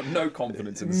no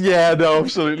confidence in this. Yeah, no,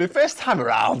 absolutely. First time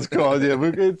around. God, yeah,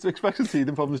 we're expecting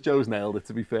teething problems. Joe's nailed it,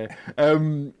 to be fair.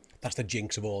 That's the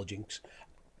jinx of all jinx.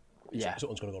 Yeah.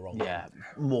 Something's going to go wrong. Yeah,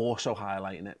 more so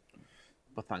highlighting it.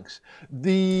 But thanks.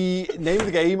 The name of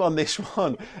the game on this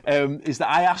one is that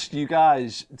I asked you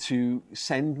guys to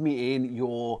send me in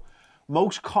your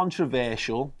most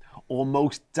controversial or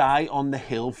most die on the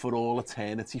hill for all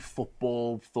eternity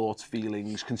football thoughts,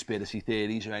 feelings, conspiracy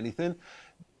theories or anything.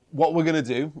 What we're going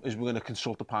to do is we're going to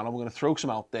consult the panel. We're going to throw some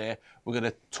out there. We're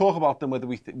going to talk about them, whether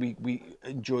we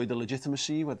enjoy the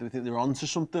legitimacy, whether we think they're onto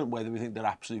something, whether we think they're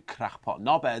absolute crackpot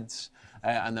knobheads,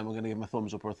 and then we're going to give them a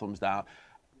thumbs up or a thumbs down.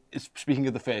 Speaking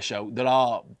of the first show, there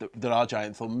are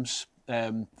giant thumbs,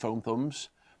 foam thumbs,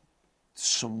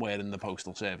 somewhere in the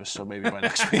postal service. So maybe by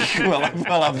next week we'll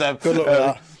have them. Good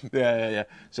luck with that. Yeah.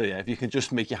 So yeah, if you can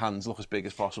just make your hands look as big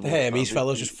as possible. The Hermes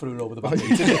fellows just threw it over the back. so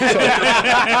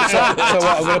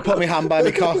what, I'm going to put my hand by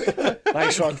my cock.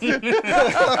 Nice one.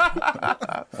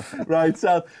 Right,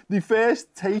 so the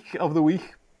first take of the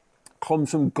week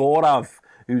comes from Gaurav,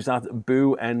 who's at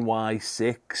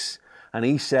BooNY6, and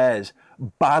he says,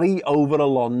 Barry over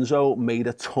Alonso made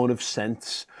a ton of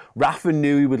sense. Rafa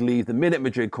knew he would leave the minute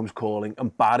Madrid comes calling,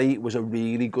 and Barry was a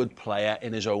really good player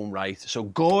in his own right. So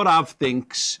Gaurav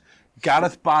thinks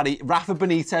Rafa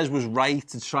Benitez was right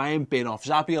to try and bin off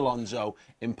Xabi Alonso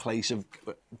in place of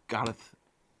Gareth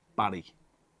Barry.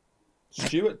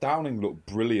 Stuart Downing looked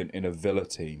brilliant in a Villa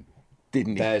team.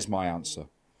 Didn't he? There's my answer.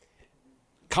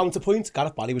 Counterpoint,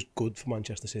 Gareth Barry was good for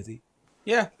Manchester City.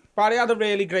 Yeah, Barry had a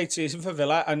really great season for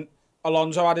Villa, and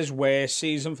Alonso had his worst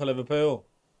season for Liverpool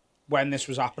when this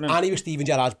was happening. And he was Steven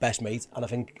Gerrard's best mate, and I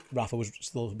think Rafa was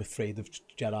still afraid of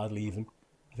Gerrard leaving.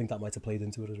 I think that might have played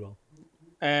into it as well.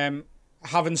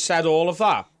 Having said all of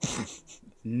that,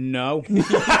 no. There's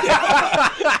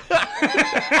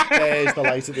the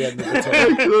light at the end of the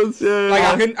tunnel.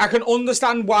 Like I can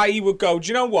understand why he would go, do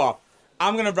you know what?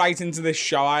 I'm going to write into this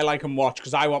show I like and watch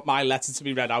because I want my letter to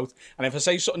be read out. And if I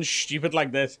say something stupid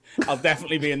like this, I'll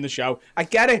definitely be in the show. I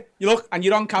get it. You look, and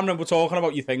you're on camera and we're talking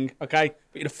about your thing, okay?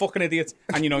 But you're a fucking idiot,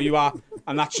 and you know you are.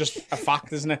 And that's just a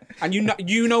fact, isn't it? And you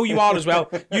know you are as well.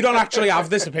 You don't actually have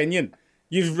this opinion.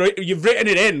 You've written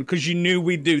it in because you knew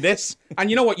we'd do this. And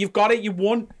you know what? You've got it. You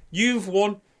won. You've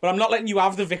won. But I'm not letting you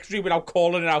have the victory without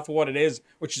calling it out for what it is,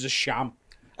 which is a sham.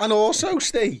 And also,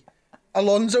 Steve,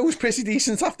 Alonso was pretty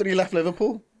decent after he left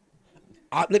Liverpool.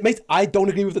 Mate, I don't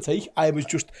agree with the take. I was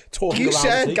just talking You around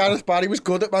said the take. Gareth Barry was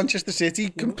good at Manchester City,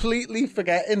 completely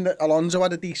forgetting that Alonso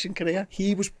had a decent career.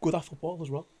 He was good at football as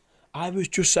well. I was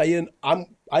just saying, I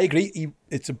agree,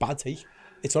 it's a bad take.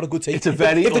 It's not a good take. It's a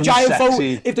very if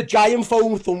the giant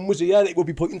foam thumb was here, it would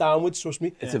be pointing downwards, trust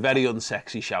me. It's a very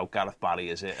unsexy shout, Gareth Barry,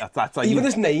 is it? That's like Even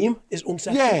his name is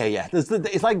unsexy. Yeah.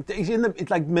 It's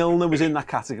like Milner was in that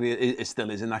category. It still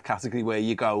is in that category where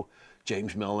you go,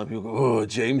 James Milner. People go, oh,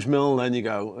 James Milner. And you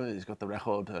go, oh, he's got the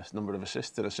record number of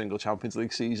assists in a single Champions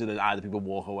League season. And either people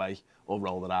walk away or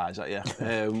roll their eyes at you.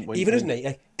 Even his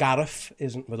name, Gareth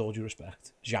isn't, with all due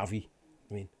respect, Xavi.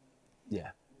 I mean,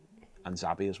 yeah, and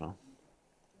Zabi as well.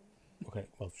 Okay,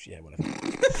 well, yeah, whatever.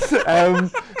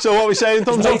 So what are we saying?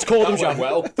 Thumbs up? Called him Xavi.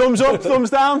 Well, Thumbs up, thumbs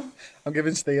down? I'm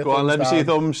giving Steve a Go on, let me see down.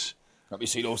 thumbs. let me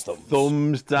see those thumbs.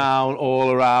 Thumbs down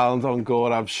all around on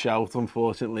Gorab's shout,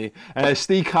 unfortunately.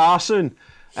 Steve Carson,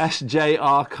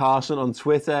 SJR Carson on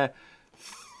Twitter.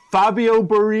 Fabio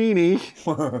Barini.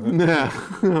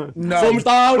 No. Thumbs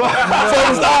down!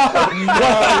 Thumbs down!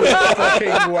 No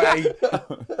fucking way.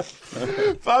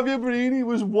 Fabio Barini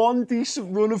was one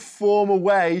decent run of form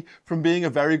away from being a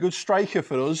very good striker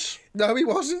for us. No, he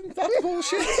wasn't. That's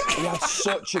bullshit. He had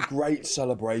such a great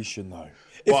celebration, though.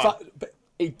 But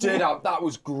He did have, that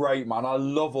was great, man. I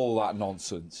love all that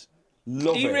nonsense.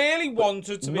 Love He it. really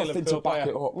wanted to be a Nothing Liverpool to back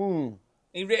player. it up.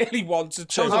 He really wanted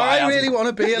to. I really want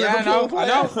to be a Yeah, Liverpool I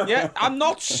player. know. Yeah, I'm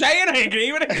not saying I agree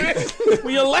with it, Chris.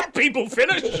 Will you let people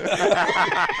finish?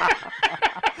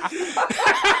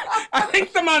 I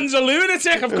think the man's a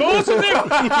lunatic, of course I do.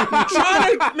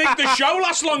 Trying to make the show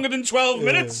last longer than 12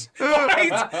 minutes.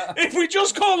 Right? If we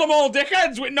just call them all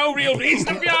dickheads with no real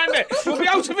reason behind it, we'll be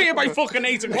out of here by fucking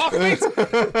 8 o'clock, mate.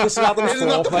 this is Adam's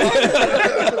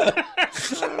foreplay.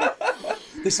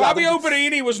 Fabio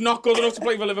Barini was not good enough to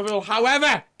play for Liverpool.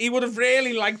 However, he would have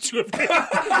really liked to have been.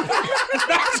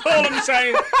 That's all I'm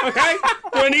saying, okay?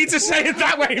 Do I need to say it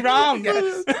that way round?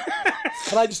 And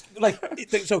I just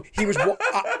so he was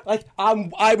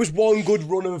I was one good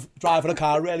run of driving a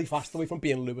car really fast away from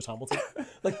being Lewis Hamilton.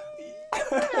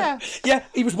 Yeah,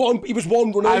 he was one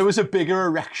run. I was a bigger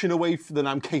erection away than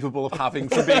I'm capable of having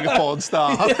from being a porn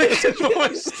star. The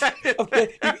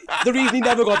reason he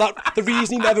never got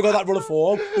that run of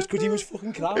form was because he was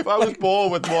fucking crap. If I was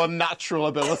born with more natural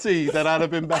ability, then I'd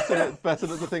have been better at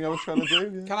the thing I was trying to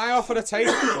do. Yeah. Can I offer a take?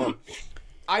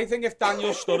 I think if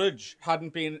Daniel Sturridge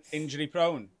hadn't been injury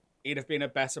prone, he'd have been a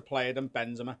better player than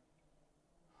Benzema.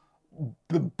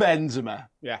 The Benzema.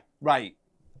 Yeah. Right.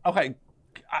 Okay.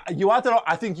 You had it.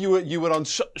 I think you were on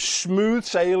smooth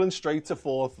sailing straight to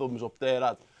 4 thumbs up there,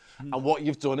 Ad. And what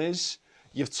you've done is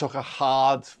you've took a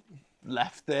hard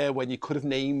left there when you could have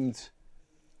named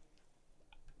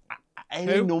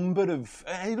any number of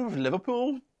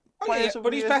Liverpool players.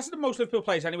 But he's better than most Liverpool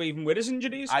players anyway, even with his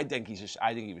injuries. I think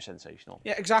he was sensational.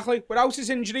 Yeah, exactly. Without his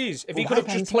injuries, if he could have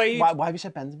just played. Why have you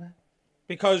said Benzema?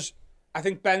 Because I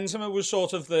think Benzema was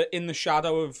sort of in the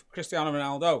shadow of Cristiano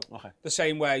Ronaldo. Okay. The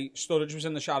same way Sturridge was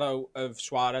in the shadow of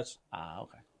Suarez. Ah,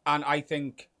 okay. And I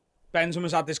think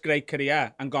Benzema's had this great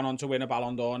career and gone on to win a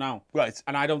Ballon d'Or now. Right.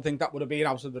 And I don't think that would have been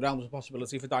out of the realms of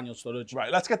possibility for Daniel Sturridge.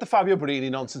 Right, let's get the Fabio Barini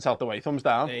nonsense out the way. Thumbs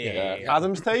down. Yeah.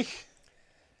 Adam's take?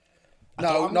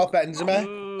 No, not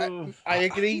Benzema. I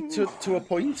agree to a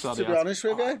point, to be honest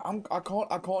with you. I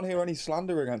can't hear any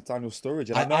slander against Daniel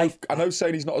Sturridge. And I know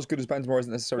saying he's not as good as Benzema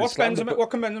isn't necessarily What slander.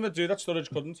 can Benzema do that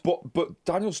Sturridge couldn't? But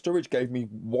Daniel Sturridge gave me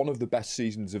one of the best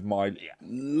seasons of my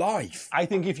life. I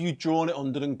think if you'd drawn it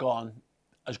under and gone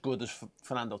as good as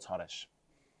Fernando Torres.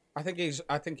 I think he's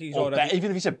already... even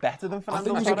if he's better than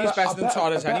Fernando Torres. I think he's better than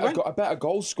Torres anyway. A better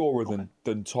goal scorer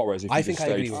than Torres. If I think I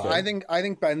agree with that. I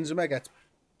think Benzema gets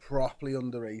properly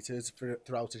underrated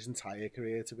throughout his entire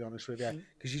career, to be honest with you,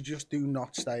 because you just do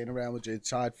not stay in a Real Madrid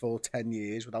side for 10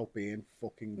 years without being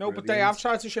fucking No, but they have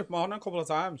tried to ship him on a couple of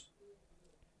times.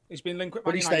 He's been linked with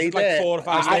Man But he United stayed like there. 4 or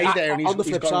 5 He stayed times. there and on the he's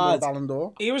flip got side, a Ballon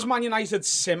d'Or. He was Man United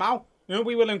Simao. You know,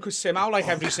 we were linked with Simao like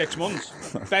every 6 months.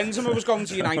 Benzema was going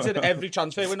to United every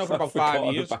transfer window for about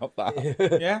 5 years. About that.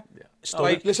 Yeah.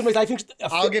 Like, listen, mate, I think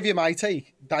I'll give you my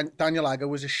take. Daniel Agger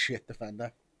was a shit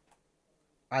defender.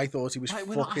 I thought he was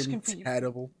fucking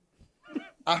terrible.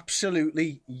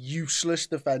 Absolutely useless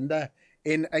defender.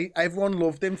 Everyone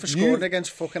loved him for scoring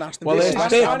against fucking Aston Villa. Well,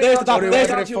 there's the Daniel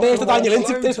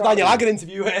Agger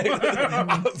interview.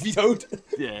 If you don't.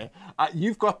 Yeah.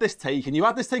 You've got this take, and you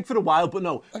had this take for a while, but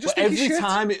no. But every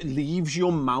time it leaves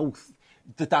your mouth,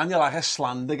 the Daniel Agger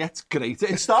slander gets greater.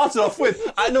 It started off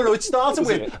with, I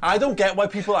don't get why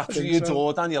people actually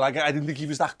adore Daniel Agger. I didn't think he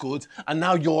was that good. And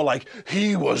now you're like,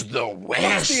 he was the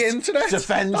worst the internet.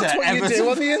 defender That's what ever. you do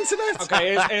on the internet.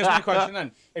 Okay, here's my question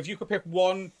then. If you could pick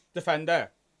one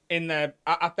defender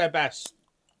at their best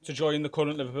to join the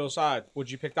current Liverpool side,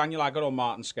 would you pick Daniel Agger or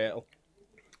Martin Skrtel?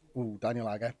 Ooh, Daniel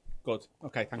Agger. Good.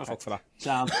 Okay, thank fuck for that.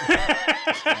 Sam.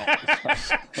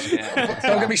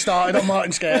 Don't get me started on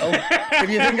Martin Skrtel. If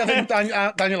you think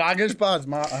Daniel Agger's bad,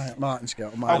 Martin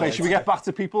Skrtel. Okay, should we get back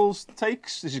to people's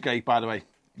takes? This is great, by the way.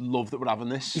 Love that we're having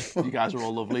this. You guys are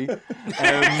all lovely.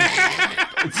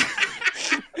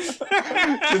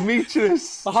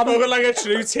 Demetrius. I haven't got like a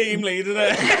true team leader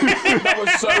there. That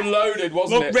was so loaded,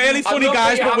 wasn't it? Look, really funny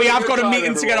guys, but we have got a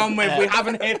meeting to get on with. We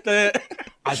haven't hit the...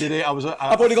 I did it.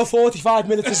 I've only got 45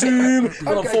 minutes of Zoom.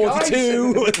 I'm on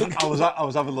 42. I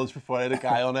was having lunch before. I had a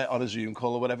guy on a Zoom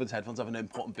call or whatever. The headphones having an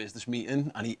important business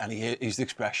meeting, and he used the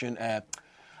expression.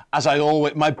 As I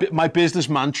always, my business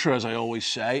mantra, as I always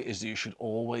say, is that you should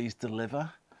always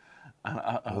deliver. And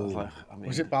I was like,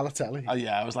 was it Balotelli?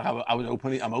 Yeah, I was like, I'm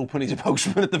hoping he's a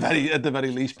postman at the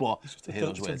very least, but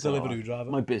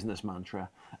my business mantra.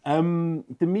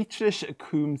 Demetrius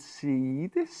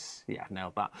Koumtsidis, yeah, I've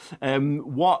nailed that.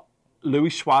 What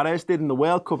Luis Suarez did in the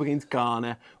World Cup against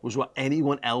Ghana was what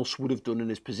anyone else would have done in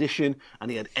his position, and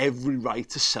he had every right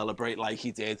to celebrate like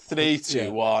he did. 3,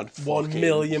 2, 1.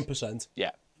 1,000,000%.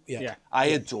 Yeah. I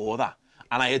adore that.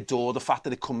 And I adore the fact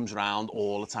that it comes around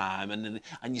all the time, and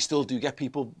you still do get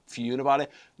people fuming about it.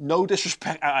 No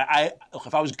disrespect. Look,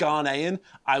 if I was Ghanaian,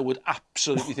 I would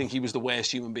absolutely think he was the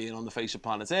worst human being on the face of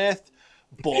planet Earth.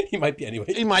 But he might be anyway.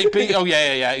 He might be. Oh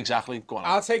yeah, exactly. Go on.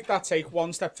 I'll take that take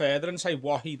one step further and say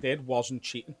what he did wasn't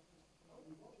cheating.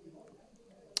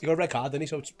 He got a red card, didn't he?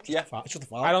 So it's just a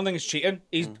foul. I don't think it's cheating.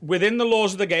 He's within the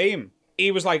laws of the game.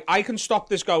 He was like, I can stop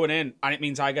this going in, and it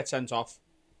means I get sent off.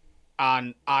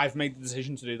 And I've made the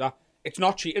decision to do that. It's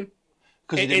not cheating.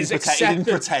 Because he didn't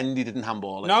pretend he didn't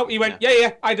handball it. No, he went,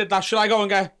 yeah, I did that. Should I go and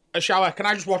get a shower? Can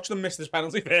I just watch them miss this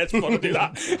penalty first before I do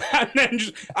that? And then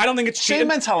I don't think it's cheating. Same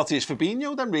mentality as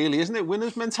Fabinho then, really, isn't it?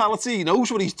 Winner's mentality. He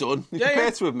knows what he's done. He's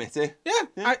prepared to admit it.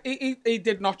 Yeah. He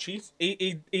did not cheat.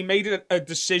 He made it a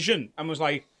decision and was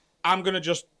like, I'm going to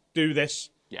just do this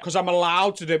because I'm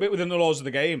allowed to do it within the laws of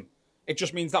the game. It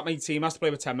just means that my team has to play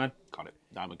with 10 men. Got it.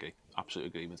 I'm agree. Absolute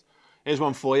agreement. Here's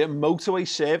one for you. Motorway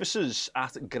Services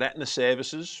at Gretna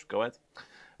Services. Go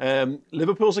ahead.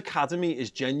 Liverpool's academy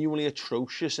is genuinely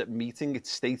atrocious at meeting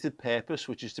its stated purpose,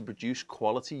 which is to produce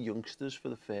quality youngsters for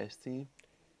the first team.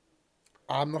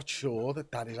 I'm not sure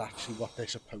that is actually what they're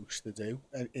supposed to do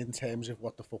in terms of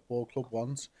what the football club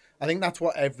wants. I think that's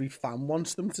what every fan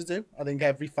wants them to do. I think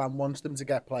every fan wants them to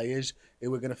get players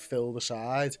who are going to fill the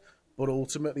side. But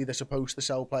ultimately, they're supposed to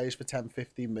sell players for 10,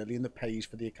 15 million that pays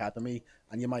for the academy,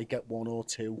 and you might get 1 or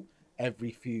 2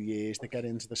 every few years to get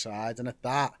into the side. And at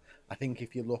that, I think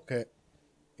if you look at,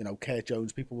 Kurt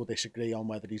Jones, people will disagree on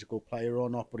whether he's a good player or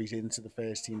not, but he's into the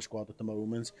first team squad at the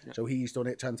moment. Yeah. So he's done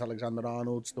it. Trent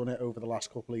Alexander-Arnold's done it over the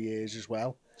last couple of years as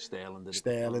well. Sterling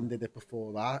did it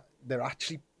before that. They're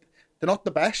not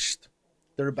the best.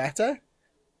 They're better,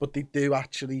 but they do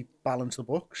actually balance the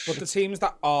books. But the teams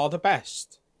that are the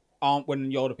best aren't winning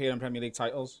European and Premier League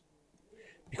titles.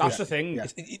 That's the thing. Yeah.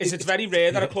 It's very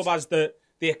rare that a club has the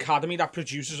academy that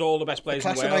produces all the best players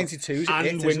in the world. Class of 92's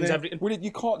and wins everything. Well,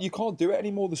 you can't do it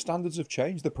anymore. The standards have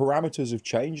changed. The parameters have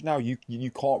changed now. You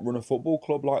can't run a football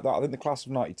club like that. I think the class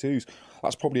of 92's,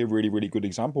 that's probably a really, really good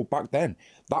example. Back then,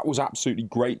 that was absolutely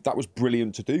great. That was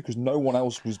brilliant to do because no one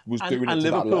else was doing it to that level. And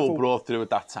Liverpool brought through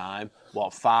at that time,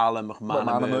 Fowler,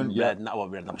 McManaman,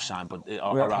 Redknapp was signed,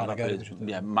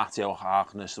 but Matteo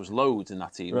Harkness, there was loads in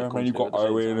that team. Yeah, and you've got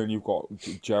Owen and you've got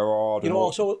Gerrard.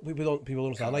 Also, people don't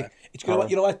understand, like, it's good.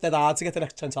 It's hard to get the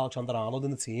next Trent Alexander-Arnold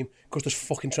in the team because there's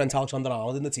fucking Trent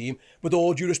Alexander-Arnold in the team. With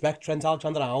all due respect, Trent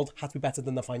Alexander-Arnold had to be better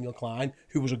than Nathaniel Klein,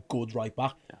 who was a good right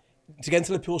back. Yeah. To get into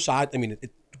the Liverpool side, I mean,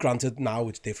 granted now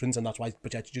it's different and that's why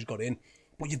Pochettino just got in,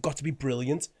 but you've got to be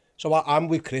brilliant. So I'm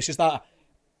with Chris, is that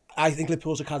I think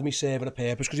Liverpool's academy serving a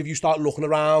purpose, because if you start looking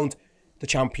around the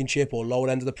Championship or lower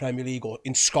end of the Premier League or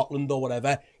in Scotland or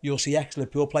whatever, you'll see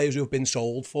ex-Liverpool players who have been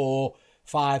sold for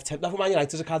 5, 10... Never mind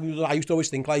United's academy. I used to always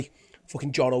think like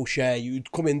fucking John O'Shea,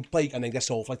 you'd come in, play, and then get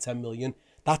sold for like 10 million.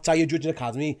 That's how you judge an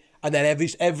academy. And then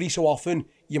every so often,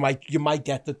 you might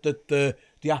get the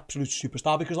absolute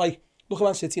superstar. Because, like, look at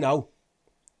Man City now.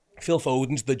 Phil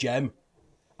Foden's the gem.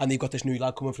 And they've got this new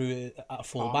lad coming through at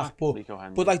full-back.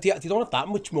 But like, they don't have that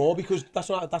much more, because that's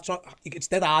not. It's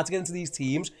dead hard to get into these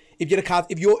teams. If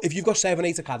you've got 7,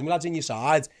 8 academy lads in your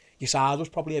side was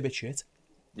probably a bit shit.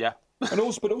 Yeah. And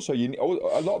also, but also,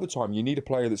 a lot of the time, you need a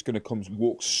player that's going to come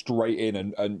walk straight in,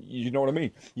 and you know what I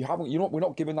mean. We're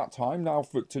not given that time now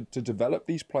to develop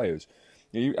these players.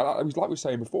 It was like we were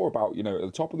saying before about, at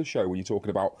the top of the show when you're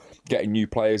talking about getting new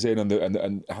players in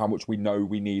and how much we know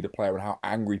we need a player and how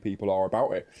angry people are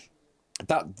about it.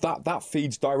 That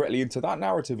feeds directly into that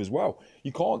narrative as well.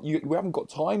 We haven't got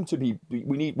time to be.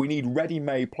 We need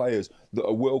ready-made players that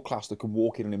are world class that can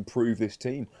walk in and improve this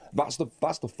team. That's the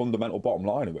fundamental bottom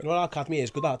line of it. What our academy is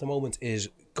good at the moment is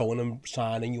going and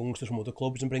signing youngsters from other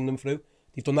clubs and bringing them through.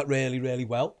 They've done that really, really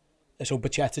well. So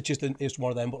Baccetic is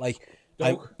one of them, but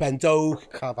Ben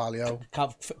Doak, Carvalho,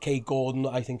 Kate Gordon,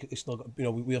 I think is still.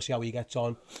 We'll see how he gets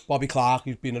on. Bobby Clark,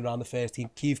 who's been around the first team.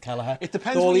 Keith Kelleher. It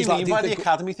depends what you mean by the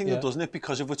academy thing, doesn't it?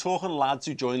 Because if we're talking lads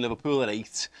who join Liverpool at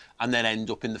 8 and then end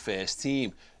up in the first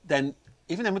team, then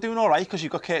even then we're doing all right because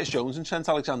you've got Curtis Jones and Trent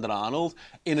Alexander-Arnold.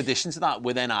 In addition to that,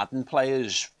 we're then adding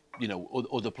players.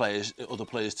 Other players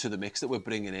to the mix that we're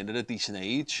bringing in at a decent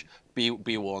age. Be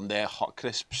one there, Hot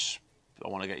Crisps.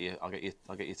 I'll get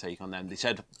your take on them. They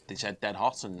said dead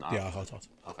hot and yeah, hot.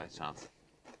 Okay, Sam.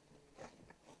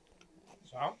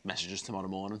 So messages tomorrow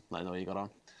morning. Let me know what you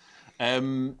got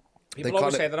on. People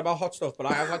always say that about hot stuff, but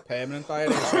I have permanent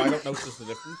diarrhea, so I don't notice the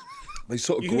difference.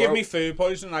 You can give me food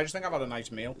poisoning, I just think I've had a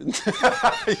nice meal.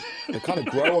 They kind of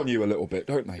grow on you a little bit,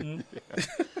 don't they?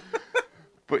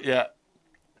 But yeah.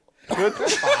 Good.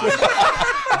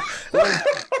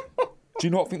 Do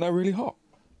you not think they're really hot?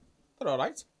 They're all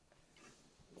right.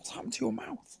 What's happened to your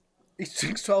mouth? He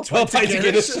drinks 12 pints of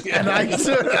Guinness a night.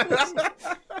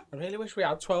 I really wish we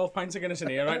had 12 pints of Guinness in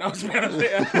here right now, to be honest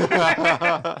with you.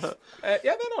 Yeah,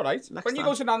 they're all right. When you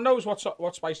go to Nando's,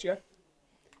 what spice do you get?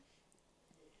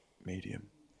 Medium.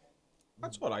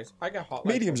 That's all right. I get hot.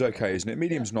 Medium's okay, isn't it?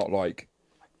 Medium's not like...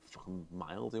 Fucking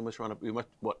mild. Who am I trying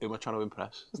to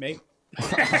impress? Me.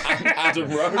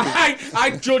 Adam Rowe.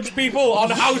 I judge people on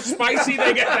how spicy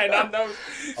they get their Nando's.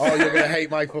 Oh, you're going to hate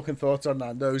my fucking thoughts on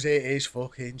Nando's. It is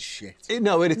fucking shit.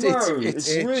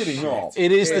 It's really not.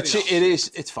 It is.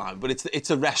 It's fine, but it's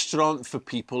a restaurant for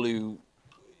people who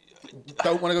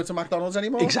don't want to go to McDonald's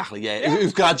anymore. Exactly. Yeah.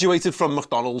 Who've graduated from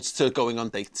McDonald's to going on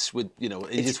dates with in your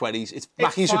 20s. It's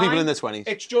Mackey's for people in their 20s.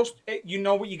 It's just you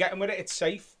know what you're getting with it. It's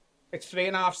safe. It's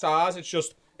 3.5 stars.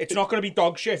 It's not going to be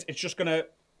dog shit. It's just going to.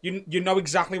 You know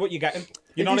exactly what you're getting.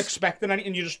 You're not expecting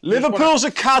anything. Liverpool's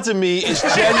academy is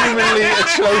genuinely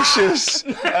atrocious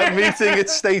at meeting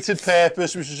its stated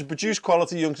purpose, which is to produce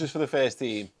quality youngsters for the first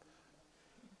team.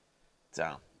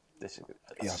 Damn. Yeah,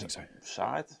 I think so.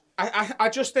 Side. I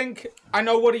just think I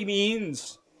know what he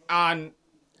means, and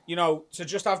to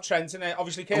just have Trent in it.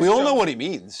 Obviously, we all know what he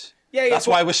means. Yeah. That's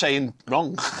why we're saying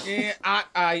wrong. Yeah,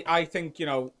 I think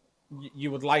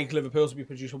you would like Liverpool to be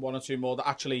producing one or two more that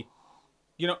actually.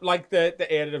 Like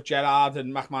the era of Gerrard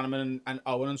and McManaman and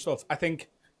Owen and stuff. I think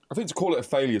to call it a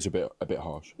failure is a bit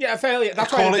harsh. Yeah, a failure.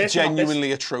 That's why I call it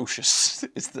genuinely atrocious.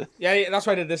 Yeah, that's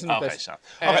why I did this and this.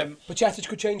 Okay. But Baccetic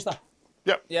could change that.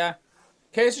 Yep. Yeah.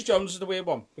 Curtis Jones is the weird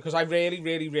one because I really,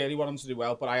 really, really want him to do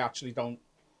well, but I actually don't.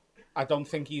 I don't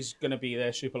think he's going to be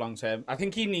there super long term. I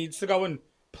think he needs to go and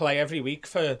play every week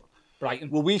for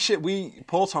Brighton. Well,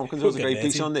 Paul Tompkins was a great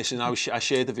piece on this, and I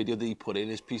shared the video that he put in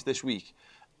his piece this week.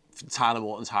 Tyler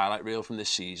Morton's highlight reel from this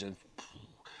season,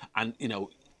 and you go,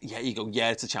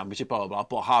 it's a championship, blah blah blah.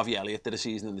 But Harvey Elliott did a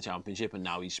season in the championship, and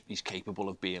now he's capable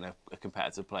of being a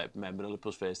competitive player, member of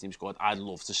Liverpool's first team squad. I'd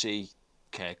love to see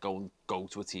Kirk go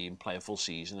to a team, play a full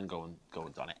season, and go and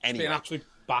done it. Anyway, he's an absolute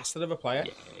bastard of a player.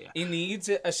 Yeah. He needs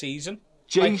a season.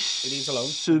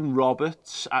 Jason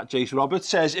Roberts at Jason Roberts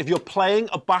says, if you're playing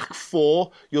a back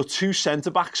four, your two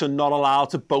centre-backs are not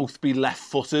allowed to both be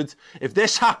left-footed. If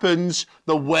this happens,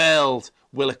 the world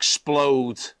will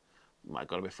explode. Might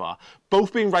go a bit far.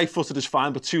 Both being right-footed is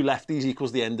fine, but two lefties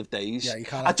equals the end of days. Yeah, you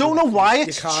can't. I don't know why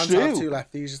it's true. You can't have two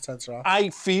lefties at centre-half. I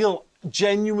feel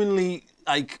genuinely,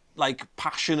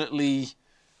 passionately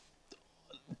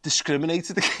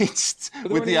discriminated against. Are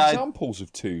there any examples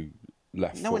of two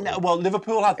left? No. Well,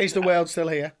 Liverpool had. Is the world still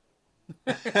here?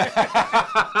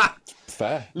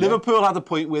 Fair. Liverpool had a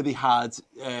point where they had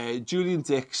Julian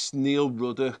Dix, Neil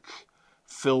Ruddock,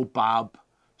 Phil Babb,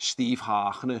 Steve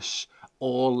Harkness,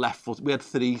 all left-footed. We had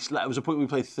three. It was a point where we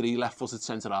played three left-footed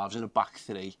centre halves in a back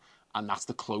three, and that's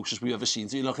the closest we've ever seen.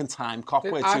 So you look in time, cop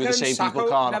where two of the same people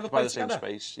can't occupy the same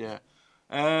space. Yeah,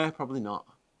 probably not.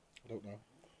 I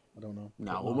don't know.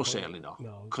 No, almost certainly not.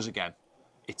 Because again,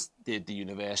 it's the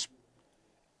universe.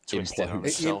 You're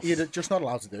just not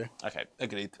allowed to do it. Okay,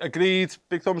 agreed.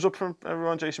 Big thumbs up from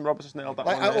everyone. Jason Roberts has nailed that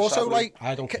one.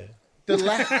 I don't care. The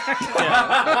left,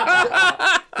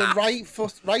 the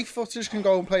right footers can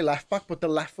go and play left back, but the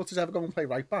left footers ever go and play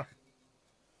right back.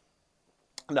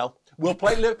 No. We'll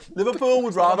play... Liverpool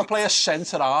would rather play a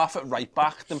centre-half at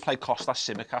right-back than play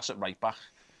Kostas Tsimikas at right-back.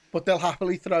 But they'll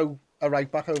happily throw a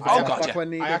right-back over Oh, left God, back yeah. when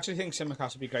needed. I actually think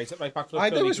Tsimikas would be great at right back. I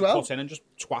do as well. Cut in and just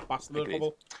twat past the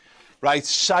couple. Right,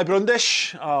 Cy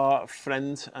Brundish, our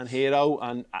friend and hero,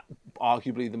 and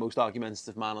arguably the most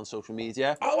argumentative man on social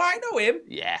media. Oh, I know him.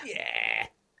 Yeah.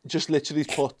 Just literally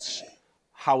puts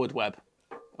Howard Webb.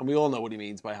 And we all know what he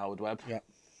means by Howard Webb. Yeah.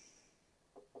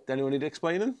 Does anyone need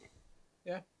explaining?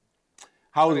 Yeah.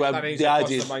 Howard Webb, the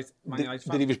idea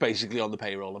that he was basically on the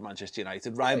payroll of Manchester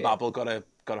United. Ryan Babel got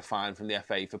a fine from the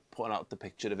FA for putting out the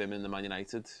picture of him in the Man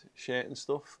United shirt and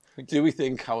stuff. Do we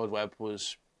think Howard Webb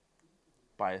was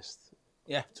biased?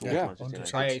 Yeah. Towards Manchester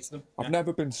United? I hate them. I've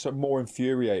never been so more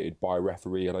infuriated by a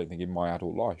referee, I don't think, in my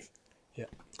adult life. Yeah.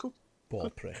 Cool. Ball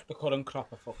prick. The current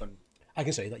crop of fucking... I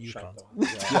can say that, you can't.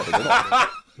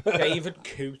 David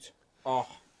Coote. Oh.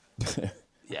 I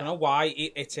don't know why.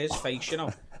 It's his face, you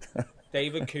know.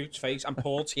 David Coote's face. And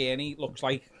Paul Tierney looks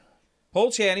like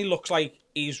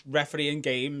he's refereeing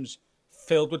games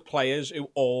filled with players who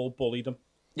all bullied him.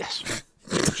 Yes.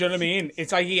 Do you know what I mean?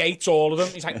 It's like he hates all of them.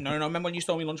 He's like, no, remember when you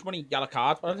stole me lunch money? Yellow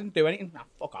card. But I didn't do anything. Nah,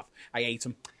 fuck off. I hate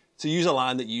him. To use a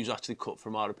line that you actually cut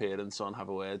from our appearance on Have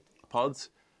a Word pod,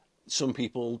 some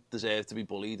people deserve to be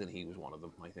bullied, and he was one of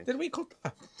them, I think. Did we cut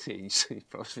that? He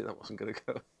probably that wasn't going to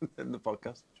go in the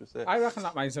podcast. Just I reckon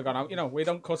that might have gone out. You know, we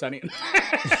don't cut anything.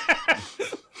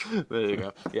 There you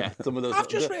go. Yeah, some of those. I've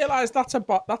just realised that's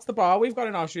the bar we've got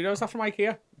in our studio. Is that from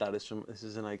IKEA? That is from. This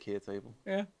is an IKEA table.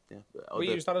 Yeah. Yeah. We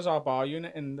use that as our bar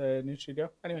unit in the new studio.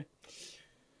 Anyway.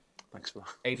 Thanks for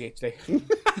that. ADHD.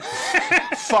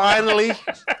 Finally,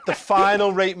 the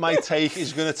final Rate My Take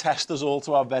is going to test us all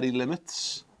to our very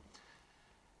limits.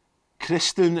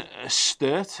 Kristen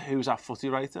Sturt, who's our footy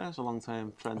writer, is a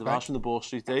long-time friend of ours from the Bow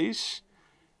Street days,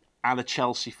 and a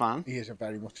Chelsea fan. He is a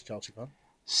very much a Chelsea fan.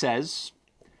 Says,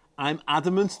 I'm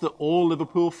adamant that all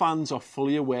Liverpool fans are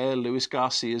fully aware Luis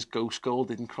Garcia's ghost goal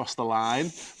didn't cross the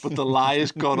line, but the lie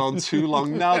has gone on too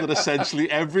long now that essentially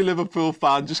every Liverpool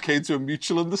fan just came to a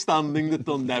mutual understanding that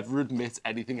they'll never admit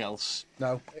anything else.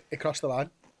 No, it crossed the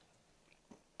line.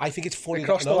 I think it's funny. It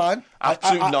crossed the line.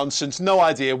 Absolute nonsense. No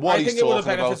idea what he's talking about. I think it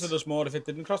would have benefited us more if it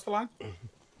didn't cross the line.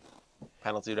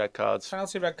 Penalty, red cards.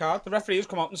 Penalty, red card. The referee has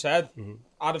come out and said,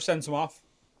 I'd have sent him off.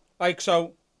 Like,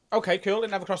 so, okay, cool,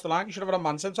 it never crossed the line. You should have had a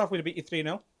man sent off. We'd have beat you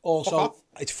 3-0. Also,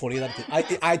 it's funny that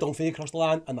I don't think it crossed the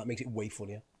line, and that makes it way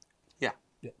funnier. Yeah.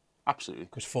 Absolutely.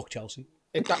 Because fuck Chelsea.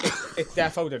 It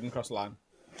defo didn't cross the line.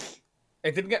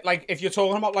 It didn't get, like, if you're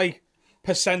talking about, like,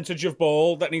 percentage of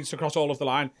ball that needs to cross all of the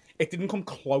line, it didn't come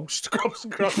close to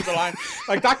crossing the line.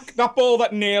 Like, that ball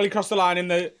that nearly crossed the line in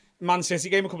the Man City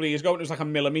game a couple of years ago, and it was like a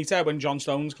millimetre when John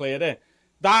Stones cleared it,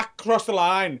 that crossed the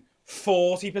line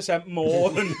 40%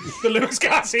 more than the Luis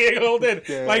Garcia goal did.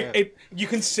 You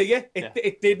can see it.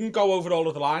 It didn't go over all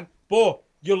of the line. But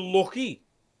you're lucky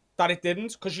that it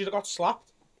didn't, because you'd have got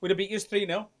slapped. We'd have beat you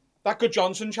 3-0. That Good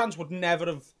Johnson chance would never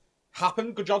have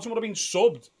happened. Good Johnson would have been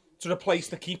subbed to replace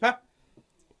the keeper.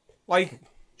 Like,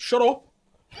 shut up.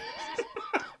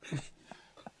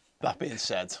 That being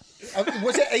said,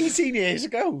 Was it 18 years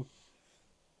ago?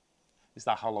 is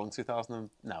that how long 2000?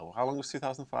 No, how long was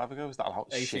 2005 ago? Is that how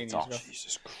 18 shit years off? ago.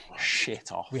 Jesus Christ!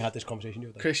 Shit off. We had this conversation the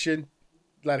other day. Christian,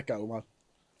 let it go, man.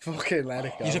 Fucking let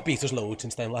it go. He's beat us loads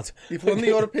since then, lad. You've won the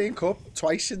European Cup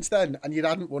twice since then, and you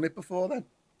hadn't won it before then.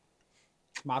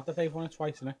 Mad that they've won it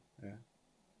twice, isn't it? Yeah.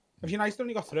 Have United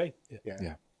only got 3?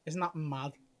 Yeah. Isn't that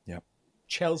mad? Yeah.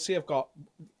 Chelsea have got...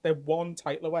 They're one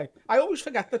title away. I always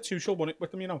forget that Tuchel won it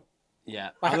with them, you know. Yeah.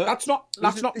 Like, that's not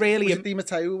really... Was it Di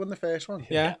Matteo won the first one?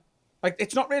 Yeah. Like,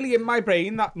 it's not really in my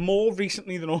brain that more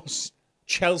recently than us,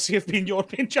 Chelsea have been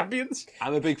European champions.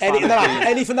 I'm a big fan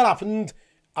anything that happened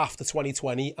after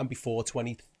 2020 and before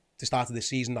the start of this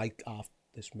season, like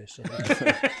dismiss.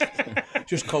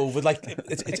 Just COVID, like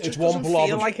it's one blob.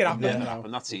 Feel like it happened. Yeah.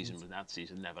 That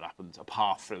season never happened,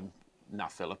 apart from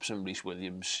Nat Phillips and Reece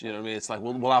Williams. You know what I mean? It's like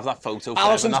we'll have that photo.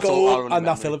 Alisson's goal and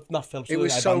Nat Phillips. It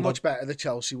was so much better that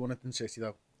Chelsea won it than City,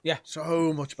 though. Yeah,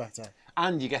 so much better.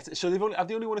 And you get so have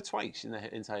they only won it twice in their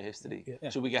entire history?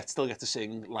 Yeah. So we still get to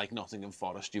sing like Nottingham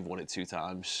Forest. You've won it 2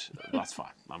 times. That's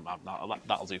fine.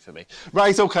 That'll do for me.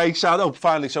 Right. Okay. So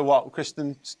finally. So what,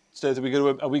 Kristen? Are we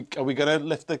going to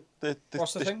lift the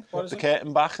what's the thing? What is the it?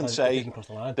 curtain back and say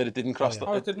that it didn't cross the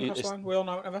line? Oh, it didn't cross the line. We all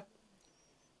know it never.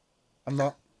 I'm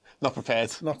not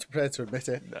prepared. Not prepared to admit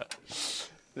it. No.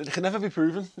 It can never be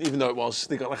proven, even though it was.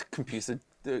 They got like computer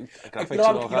graphics You know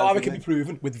and all how it kinds can of be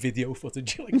proven with video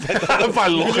footage. Like, by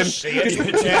looking. just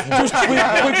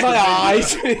with my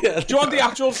eyes. Do you want the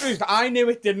actual truth? I knew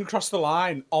it didn't cross the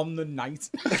line on the night.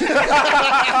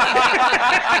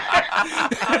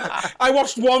 I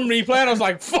watched one replay and I was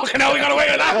like, fucking hell, we got away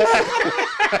with that.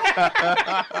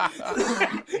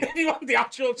 If you want the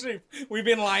actual truth, we've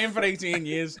been lying for 18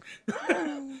 years.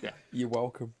 Yeah, you're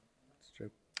welcome. It's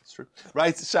true.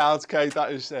 Right, sounds, Kate.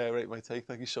 That is right, my take.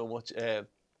 Thank you so much.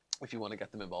 If you want to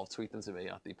get them involved, tweet them to me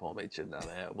at the Paul Machin,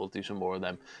 and we'll do some more of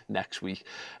them next week.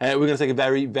 We're going to take a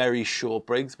very, very short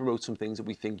break to promote some things that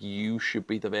we think you should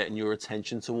be diverting your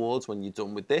attention towards when you're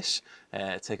done with this.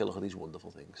 Take a look at these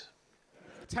wonderful things.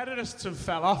 Terrorists have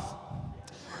fell off.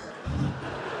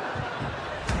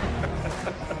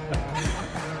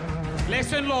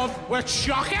 Listen, love, we're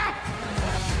shocker.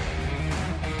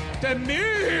 The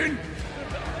moon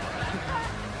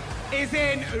is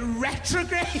in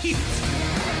retrograde.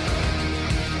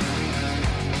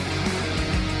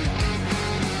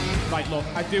 Right, look,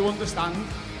 I do understand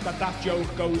that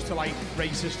joke goes to, like,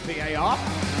 racist VAR.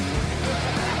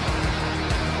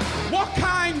 What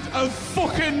kind of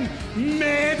fucking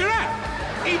murderer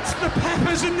eats the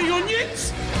peppers and the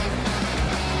onions?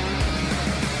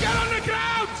 Get on the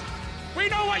ground! We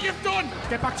know what you've done!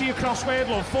 Get back to your crossword,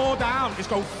 love. 4 down. Just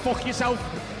go fuck yourself.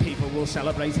 People will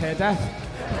celebrate her death.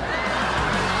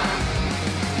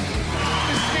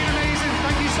 This has been amazing.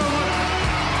 Thank you so much.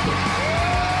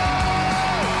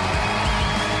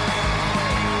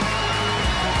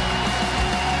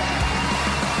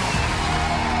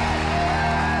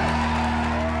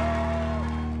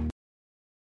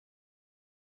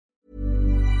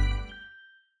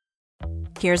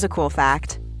 Here's a cool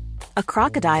fact. A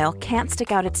crocodile can't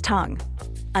stick out its tongue.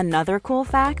 Another cool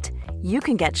fact, you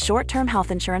can get short-term health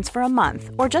insurance for a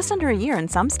month or just under a year in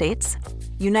some states.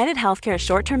 United Healthcare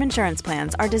short-term insurance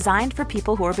plans are designed for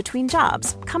people who are between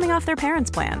jobs, coming off their parents'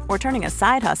 plan, or turning a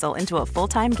side hustle into a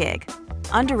full-time gig.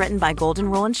 Underwritten by Golden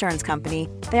Rule Insurance Company,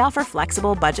 they offer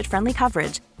flexible, budget-friendly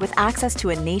coverage with access to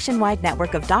a nationwide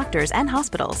network of doctors and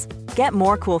hospitals. Get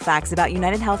more cool facts about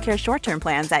United Healthcare short-term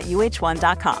plans at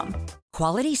uh1.com.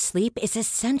 Quality sleep is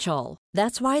essential.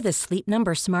 That's why the Sleep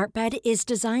Number Smart Bed is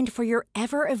designed for your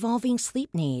ever-evolving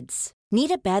sleep needs.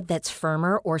 Need a bed that's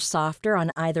firmer or softer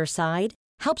on either side?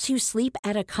 Helps you sleep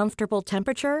at a comfortable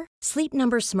temperature? Sleep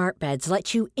Number Smart Beds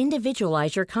let you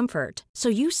individualize your comfort, so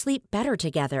you sleep better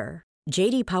together.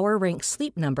 J.D. Power ranks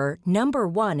Sleep Number number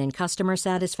 1 in customer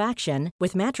satisfaction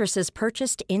with mattresses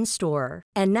purchased in-store.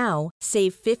 And now,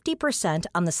 save 50%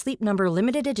 on the Sleep Number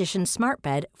Limited Edition Smart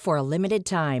Bed for a limited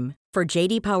time. For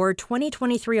J.D. Power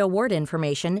 2023 award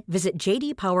information, visit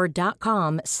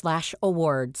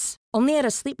jdpower.com/awards. Only at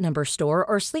a Sleep Number store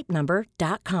or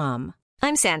sleepnumber.com.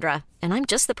 I'm Sandra, and I'm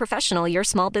just the professional your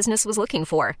small business was looking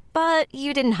for. But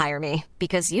you didn't hire me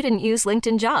because you didn't use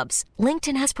LinkedIn Jobs.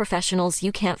 LinkedIn has professionals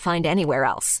you can't find anywhere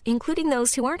else, including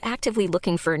those who aren't actively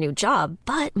looking for a new job,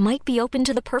 but might be open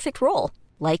to the perfect role,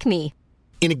 like me.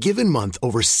 In a given month,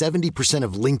 over 70%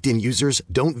 of LinkedIn users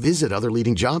don't visit other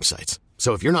leading job sites.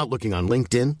 So if you're not looking on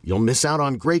LinkedIn, you'll miss out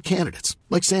on great candidates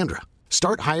like Sandra.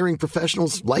 Start hiring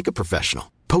professionals like a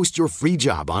professional. Post your free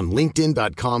job on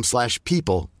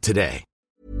linkedin.com/people today.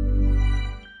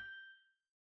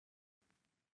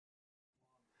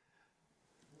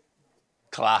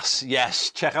 Class,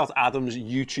 yes. Check out Adam's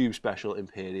YouTube special,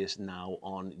 Imperious, now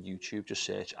on YouTube. Just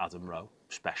search Adam Rowe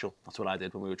special. That's what I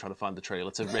did when we were trying to find the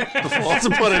trailer to rip before to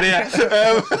put it here.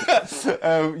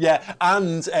 Yeah,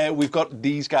 and we've got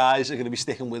these guys are going to be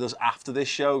sticking with us after this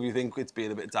show. If you think it's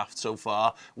been a bit daft so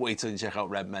far, wait till you check out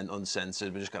Red Men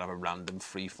Uncensored. We're just going to have a random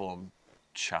freeform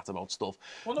chat about stuff.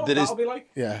 Well, no, that'll be like.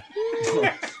 Yeah.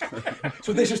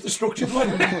 So this is the structured one.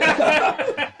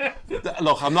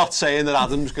 Look, I'm not saying that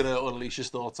Adam's going to unleash his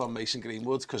thoughts on Mason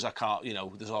Greenwood because I can't,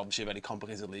 there's obviously very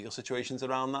complicated legal situations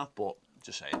around that, but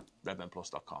just saying,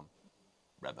 redmenplus.com,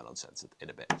 Red Men Uncensored in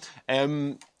a bit.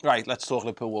 Right, let's talk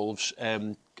Liverpool Wolves.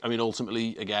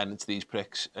 Ultimately, again, it's these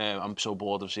pricks. I'm so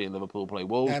bored of seeing Liverpool play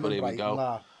Wolves, but here we go.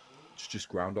 Nah. It's just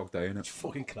Groundhog Day, isn't it? It's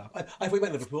fucking crap. I thought we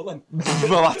went Liverpool then.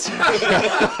 Well, that's... Is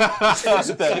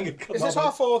this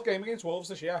our 4th game against Wolves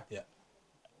this year? Yeah.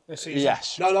 This season?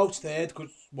 Yes. No, it's 3rd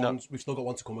because we've still got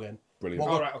one to come again. Brilliant.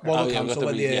 One right, okay. got we've got cancelled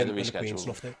when the rescheduled. Queen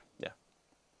snuffed it. Yeah.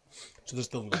 So there's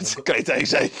still... It's a great day,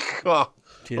 say. Oh.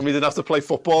 And we didn't have to play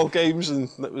football games, and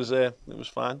it was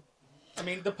fine. I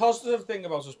mean, the positive thing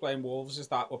about us playing Wolves is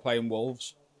that we're playing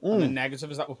Wolves. And the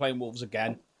negative is that we're playing Wolves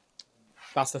again.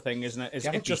 That's the thing, isn't it?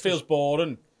 It just feels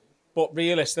boring. But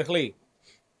realistically,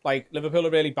 like, Liverpool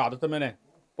are really bad at the minute,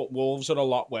 but Wolves are a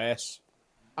lot worse.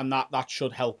 And that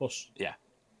should help us. Yeah.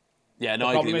 Yeah, no, the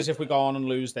I problem agree is if we go on and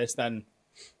lose this, then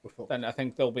I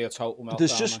think there'll be a total meltdown.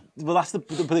 There's just well, that's the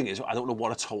thing is I don't know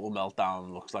what a total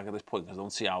meltdown looks like at this point. I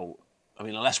don't see how. I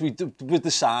mean, unless we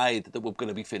decide that we're going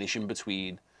to be finishing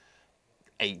between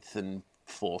 8th and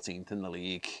 14th in the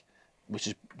league, which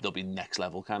is there'll be next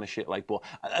level kind of shit. Like, but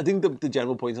I think the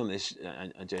general point on this,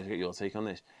 and James, get your take on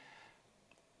this,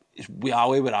 is we are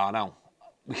where we are now.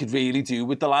 We could really do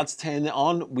with the lads turning it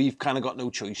on. We've kind of got no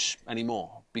choice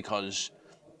anymore because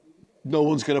no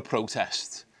one's going to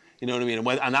protest. You know what I mean?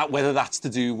 And whether that's to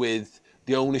do with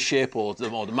the ownership or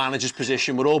the manager's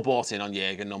position, we're all bought in on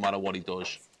Jürgen no matter what he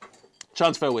does.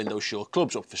 Transfer window short,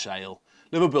 club's up for sale.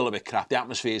 Liverpool a bit crap, the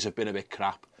atmospheres have been a bit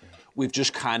crap. We've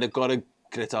just kind of got to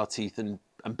grit our teeth and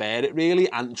bear it really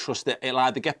and trust that it'll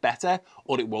either get better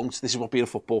or it won't. This is what being a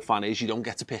football fan is. You don't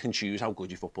get to pick and choose how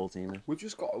good your football team is. We've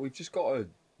just got to,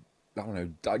 I don't know,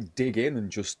 dig in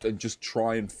and just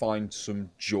try and find some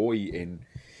joy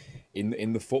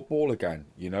in the football again,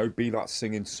 you know, be that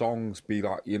singing songs, be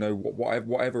that, you know,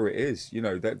 whatever it is, you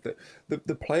know,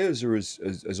 the players are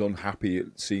as unhappy,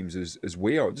 it seems, as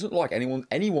we are. It doesn't like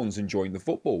anyone's enjoying the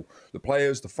football. The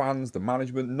players, the fans, the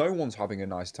management, no one's having a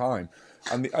nice time,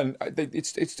 and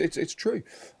it's true.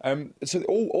 So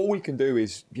all we can do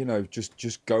is, you know,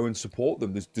 just go and support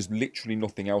them. There's literally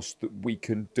nothing else that we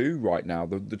can do right now.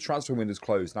 The transfer window's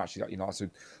closed, and actually, you know,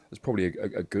 that's probably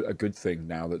a good thing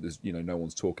now that there's, you know, no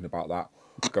one's talking about that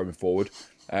going forward.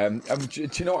 Do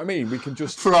you know what I mean? We can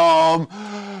just from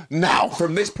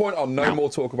this point on, no more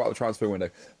talk about the transfer window.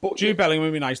 But Jude Bellingham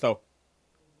would be nice though.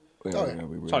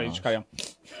 Really Sorry, nice. just carry on.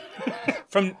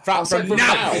 From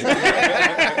now.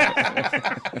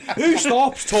 Who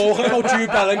stops talking about Jude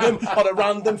Bellingham on a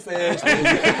random Thursday?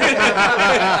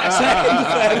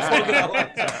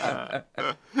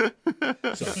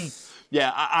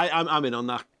 Yeah, I'm in on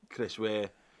that, Chris. Where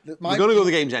we're going to go to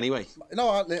the games anyway. No,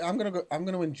 I'm going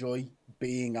to enjoy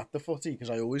being at the footy because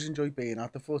I always enjoy being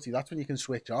at the footy. That's when you can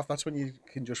switch off. That's when you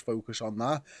can just focus on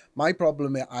that. My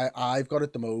problem I've got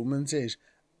at the moment is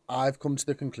I've come to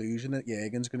the conclusion that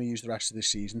Jürgen's going to use the rest of the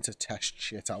season to test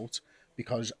shit out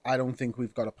because I don't think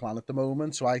we've got a plan at the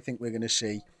moment. So I think we're going to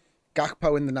see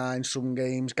Gakpo in the 9 some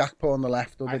games, Gakpo on the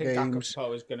left other games. I think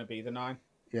Gakpo is going to be the 9.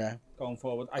 Yeah. Going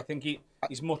forward. I think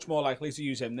he's much more likely to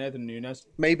use him there than Nunes.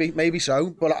 Maybe so.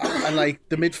 But and like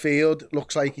the midfield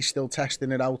looks like he's still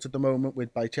testing it out at the moment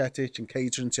with Bajcetic and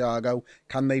Keita and Thiago.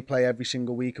 Can they play every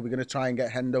single week? Are we going to try and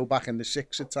get Hendo back in the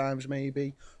 6 at times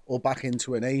maybe? Or back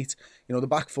into an 8? You know, the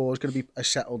back 4 is going to be as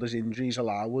settled as injuries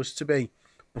allow us to be.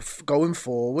 But going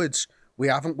forwards, we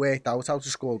haven't worked out how to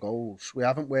score goals. We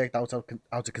haven't worked out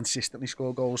how to consistently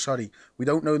score goals, We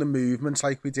don't know the movements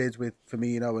like we did with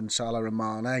Firmino and Salah and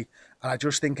Mane. And I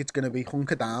just think it's going to be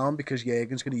hunker down because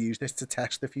Jürgen's going to use this to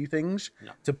test a few things,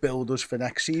 to build us for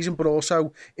next season. But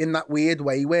also in that weird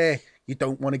way where you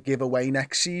don't want to give away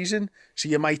next season. So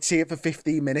you might see it for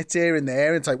 15 minutes here and there.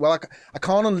 And it's like, well, I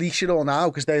can't unleash it all now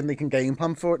because then they can game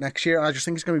plan for it next year. And I just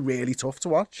think it's going to be really tough to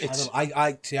watch.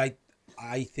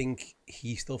 I think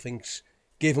he still thinks,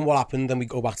 given what happened, and we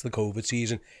go back to the COVID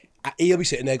season, he'll be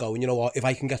sitting there going, you know what, if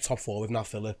I can get top 4 with Nat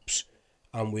Phillips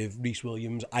and with Reece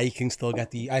Williams, I can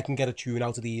get a tune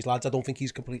out of these lads. I don't think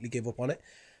he's completely give up on it.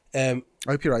 I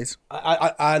hope you're right.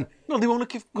 No, they won't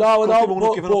give. They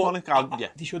won't give up on it. Yeah,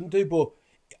 they shouldn't do. But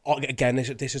again, this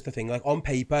is the thing. Like on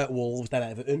paper, Wolves then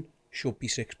Everton should be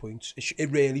 6 points. It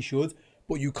really should.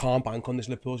 But you can't bank on this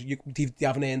Liverpool. They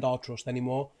haven't earned our trust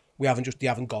anymore. They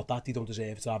haven't got that. They don't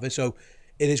deserve to have it. So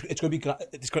it's going to be.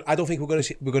 I don't think we're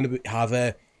going to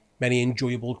have many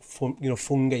enjoyable,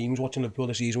 fun games watching Liverpool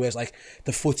this season. Where it's like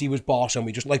the footy was boss and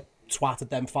we just like twatted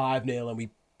them 5-0 and we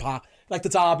like the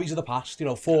derbies of the past.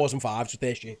 4s and 5s, just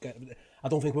their shit. I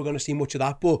don't think we're going to see much of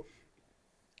that. But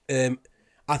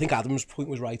I think Adam's point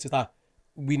was right. Is that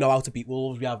we know how to beat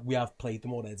Wolves. We have played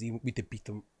them already. We did beat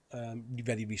them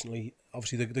very recently.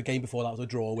 Obviously, the game before that was a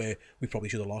draw where we probably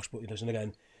should have lost. But listen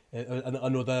again.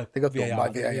 Another they got done by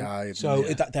VAR, so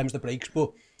that them's the breaks.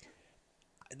 But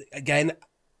again,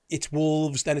 it's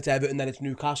Wolves, then it's Everton, then it's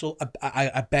Newcastle.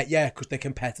 I bet because they're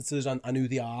competitors and who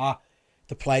they are,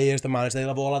 the players, the managers, they'll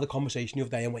have all had a conversation the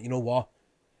other day and went, you know what,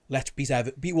 let's beat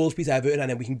Wolves, beat Everton, and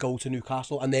then we can go to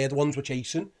Newcastle. And they're the ones we're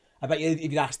chasing. I bet you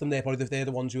if you ask them, they're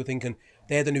the ones who are thinking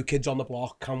they're the new kids on the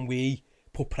block. Can we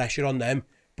put pressure on them?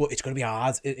 But it's going to be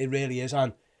hard. It really is.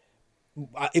 And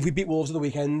if we beat Wolves at the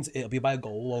weekend, it'll be by a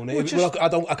goal, won't it?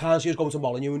 I can't see us going to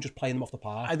Molineux and just playing them off the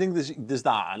park. I think there's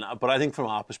that, but I think from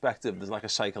our perspective, there's like a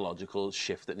psychological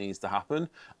shift that needs to happen,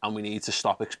 and we need to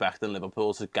stop expecting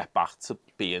Liverpool to get back to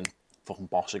being fucking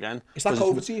boss again. It's that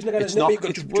COVID season again, isn't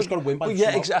it? You've just got to win by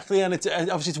yeah, exactly, and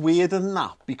obviously it's weirder than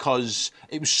that because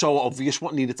it was so obvious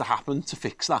what needed to happen to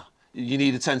fix that. You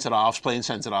needed centre-halves playing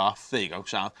centre-half. There you go,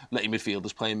 Sam. Let your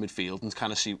midfielders play in midfield and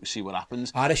kind of see what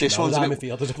happens. This one's a bit...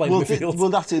 midfielders are playing midfield. Well,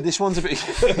 that's it. This one's a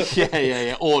bit...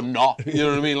 yeah. Or not. You know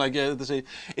what I mean? Like, yeah,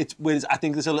 I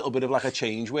think there's a little bit of like a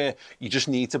change where you just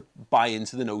need to buy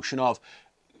into the notion of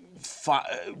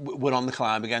we're on the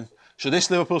climb again. So this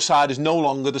Liverpool side is no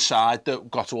longer the side that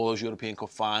got to all those European Cup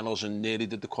finals and nearly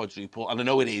did the quadruple. And I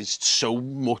know it is so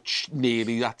much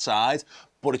nearly that side,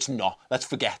 but it's not. Let's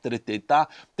forget that it did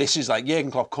that. This is like Jurgen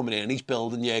Klopp coming in and he's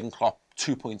building Jurgen Klopp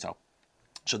 2.0.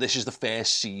 So this is the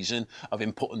first season of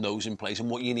him putting those in place. And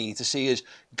what you need to see is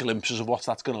glimpses of what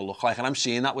that's going to look like. And I'm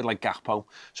seeing that with like Gakpo.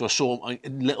 So I saw a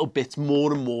little bit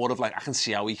more and more of like, I can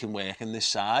see how he can work in this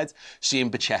side.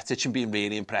 Seeing Bajcetic and being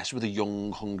really impressed with a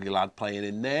young, hungry lad playing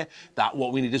in there. That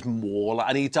what we need is more. Like,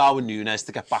 I need Darwin Núñez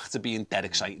to get back to being dead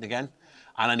exciting again.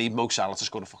 And I need Mo Salah to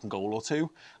score a fucking goal or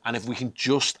two. And if we can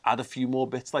just add a few more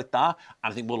bits like that,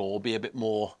 I think we'll all be a bit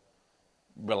more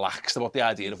relaxed about the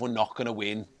idea of we're not going to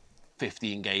win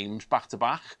 15 games back to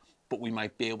back, but we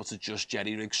might be able to just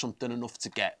jerry-rig something enough to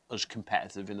get us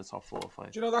competitive in the top 4 or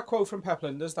 5. Do you know that quote from Pep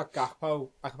Linders that Gakpo,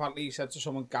 like apparently he said to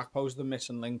someone, Gakpo's the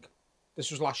missing link? This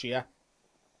was last year.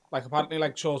 Like apparently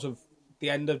like sort of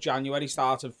the end of January,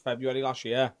 start of February last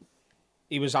year,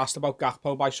 he was asked about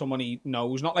Gakpo by someone he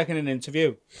knows, not like in an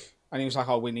interview. And he was like,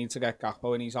 oh, we need to get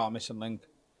Gakpo and he's our missing link.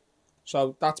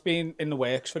 So that's been in the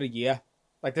works for a year.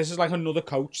 Like this is like another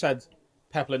coach said,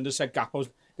 Pep Linders said Gakpo's...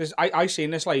 I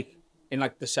seen this like in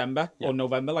like December or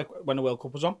November, like when the World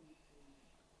Cup was on.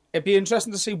 It'd be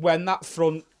interesting to see when that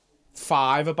front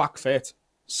 5 are back fit.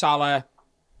 Salah,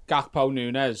 Gakpo,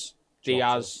 Núñez,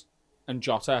 Diaz and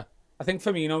Jota. I think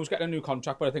Firmino's getting a new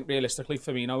contract, but I think realistically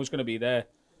Firmino's going to be there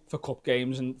for cup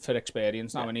games and for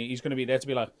experience now. And he's going to be there to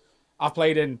be like, I've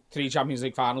played in 3 Champions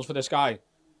League finals for this guy.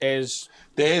 There's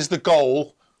the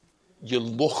goal. You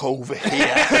look over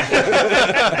here.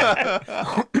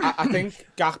 I think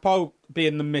Gakpo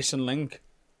being the missing link,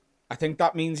 I think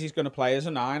that means he's going to play as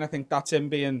a 9. I think that's him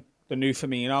being the new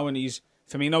Firmino, and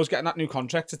Firmino's getting that new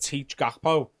contract to teach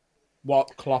Gakpo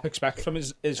what Klopp expects from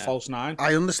his false 9.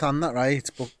 I understand that, right?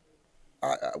 But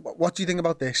what do you think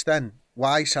about this then?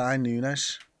 Why sign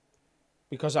Núñez?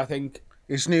 Because I think...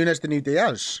 Is Núñez the new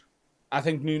Diaz? I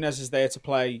think Núñez is there to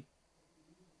play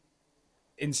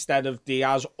instead of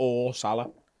Diaz or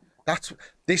Salah.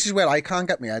 This is where I can't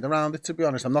get my head around it, to be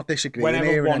honest. I'm not disagreeing Whenever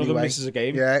here one in of any them way. misses a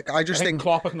game. Yeah, I think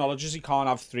Klopp acknowledges he can't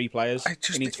have 3 players.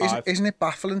 He needs 5. Isn't it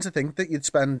baffling to think that you'd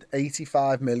spend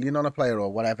 85 million on a player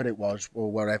or whatever it was,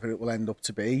 or wherever it will end up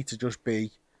to just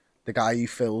be the guy who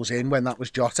fills in when that was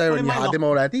Jota and you had him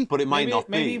already? But it might not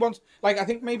be. Maybe he wants... Like, I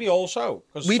think maybe also...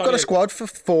 We've got a squad for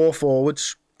 4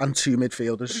 forwards and 2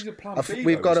 midfielders.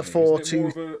 We've got a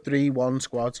 4-2-3-1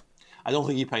 squad. I don't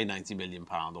think you pay £90 million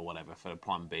or whatever for a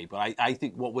plan B, but I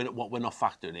think what we're not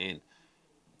factoring in,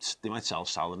 they might sell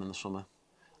Salah in the summer,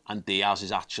 and Diaz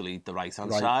is actually the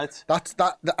right-hand side.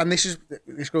 And this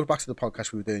goes back to the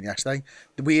podcast we were doing yesterday.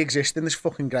 We exist in this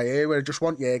fucking grey area where I just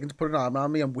want Jurgen to put an arm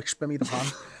around me and whisper me the plan,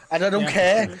 and I don't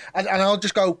care, and I'll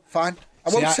just go fine. I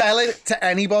won't sell it to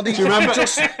anybody. Do you remember?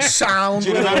 Just sound.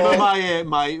 Do you remember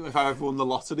my if I ever won the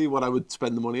lottery, what I would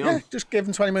spend the money on? Yeah, just give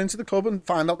them 20 million to the club and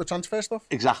find out the transfer stuff.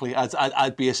 Exactly.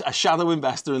 I'd be a shadow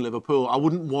investor in Liverpool. I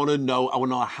wouldn't want to know. I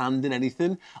would not hand in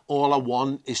anything. All I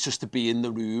want is just to be in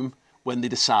the room when they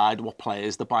decide what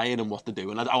players they're buying and what they're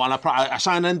doing. I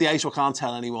sign an NDA, so I can't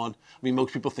tell anyone. I mean,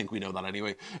 most people think we know that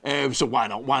anyway. So why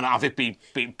not? Why not have it be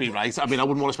right? I mean, I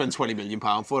wouldn't want to spend £20 million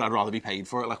for it. I'd rather be paid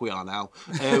for it like we are now.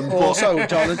 Also,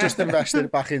 John had just invested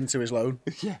it back into his loan.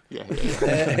 Yeah.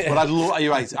 But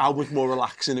you're right, how much more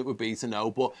relaxing it would be to know.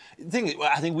 But the thing is,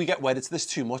 I think we get wedded to this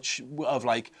too much of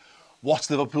like, what's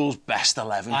Liverpool's best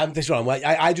 11? This one,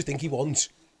 I just think he wants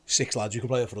 6 lads who can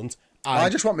play up front. I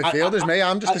just want midfielders, mate.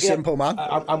 I'm just a simple man.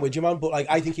 I'm with you, man. But like,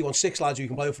 I think he wants 6 lads who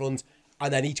can play up front,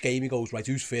 and then each game he goes, right,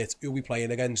 who's fit? Who are we playing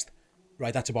against?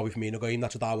 Right, that's a Bobby Firmino game,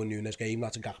 that's a Darwin Núñez game,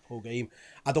 that's a Gakpo game.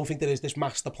 I don't think there is this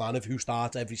master plan of who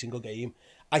starts every single game.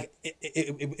 I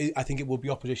think it would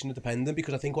be opposition dependent,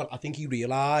 because I think he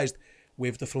realised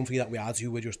with the front three that we had,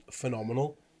 who were just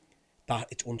phenomenal, that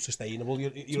it's unsustainable.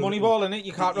 It's Moneyball, isn't it?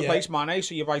 You can't replace Mane,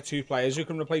 so you buy 2 players who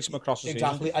can replace him across the season.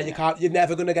 Exactly, and you're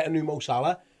never going to get a new Mo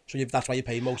Salah. So that's why you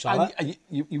pay Mo Salah. And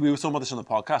we were talking about this on the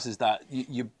podcast, is that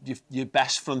your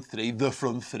best front three, the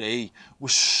front three,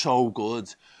 was so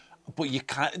good. But you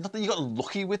can't, not that you got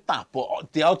lucky with that,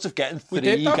 but the odds of getting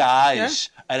 3 guys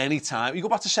at any time, you go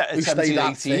back to 17,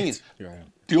 18,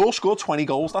 They all scored 20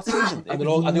 goals that season. And they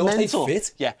all stay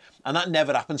fit. Yeah, and that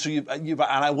never happened. So and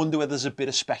I wonder whether there's a bit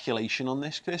of speculation on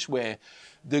this, Chris, where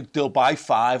they'll buy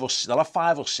they'll have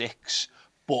 5 or 6,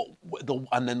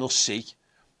 and then they'll see.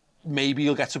 Maybe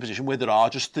you'll get to a position where there are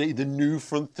just the new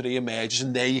front 3 emerges,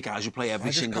 and there you guys who play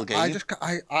every single game.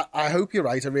 I hope you're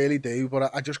right, I really do,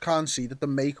 but I just can't see that the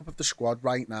makeup of the squad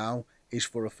right now is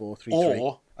for a 4-3-3.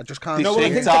 Or I just can't no, see I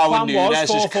it. think the plan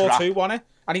was 4-4-2, wasn't it?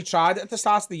 And he tried it at the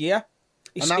start of the year.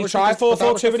 He tried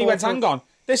 4-4-2 and he went, hang on,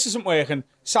 this isn't working.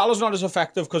 Salah's not as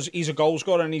effective because he's a goal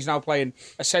scorer and he's now playing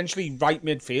essentially right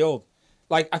midfield.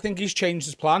 Like, I think he's changed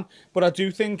his plan, but I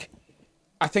think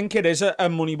it is a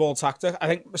moneyball tactic. I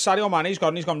think Sadio Mane's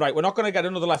gone, right, we're not going to get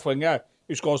another left winger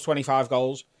who scores 25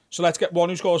 goals, so let's get one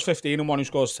who scores 15 and one who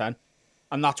scores 10.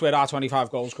 And that's where our 25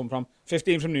 goals come from.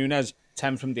 15 from Núñez,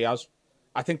 10 from Diaz.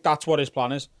 I think that's what his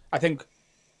plan is.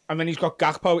 He's got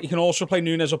Gakpo. He can also play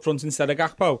Núñez up front instead of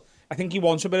Gakpo. I think he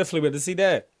wants a bit of fluidity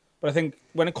there. But I think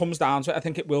when it comes down to it, I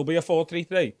think it will be a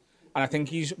 4-3-3. And I think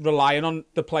he's relying on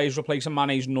the players replacing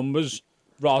Mane's numbers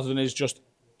rather than his just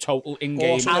total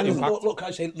in-game impact. Look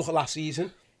at last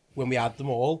season, when we had them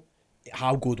all,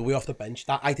 how good were we off the bench?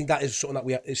 I think that is something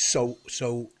that is so...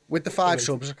 With the 5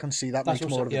 subs, I can see that makes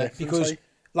more of a difference. Because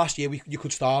last year, you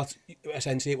could start,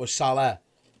 essentially, it was Salah.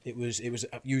 It was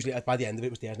usually by the end of it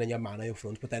was Diaz, and then you have Mane up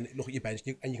front. But then look at your bench,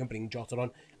 and you can bring Jota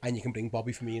on, and you can bring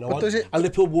Bobby Firmino on. And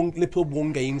Liverpool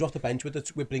won games off the bench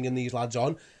with bringing these lads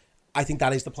on. I think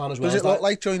that is the plan as well. Does it look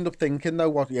like joined up thinking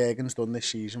though what Jurgen's done this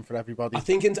season for everybody? I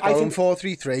think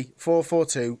 4-3-3,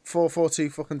 4-4-2,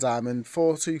 4-4-2 fucking diamond,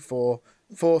 4-2-4,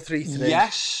 4-3-3.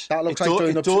 Yes, that looks like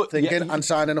joined up thinking and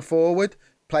signing a forward,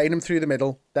 playing him through the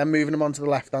middle, then moving him onto the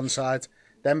left hand side.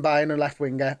 Then buying a left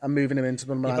winger and moving him into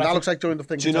the man. That looks like joined up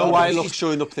thinking. Do you know why it looks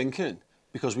joined up thinking?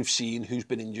 Because we've seen who's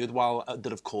been injured that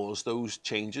have caused those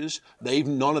changes.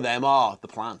 None of them are the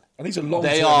plan. And these are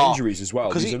long-term injuries as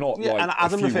well. These are not like and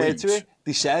Adam a few referred weeks. to it.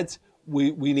 They said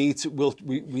we need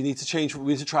to change.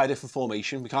 We need to try a different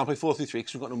formation. We can't play 4-3-3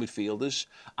 because we've got no midfielders.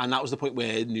 And that was the point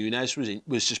where Núñez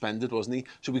was suspended, wasn't he?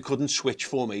 So we couldn't switch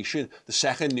formation. The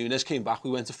second Núñez came back, we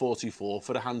went to 4-2-4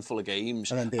 for a handful of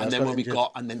games. And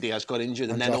then Diaz got injured,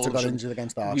 and then all of a sudden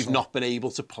against Arsenal. We've not been able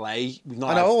to play. We've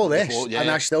not I know all this, and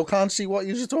I still can't see what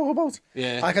you're talking about.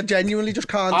 Yeah, I genuinely just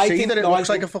can't see that it looks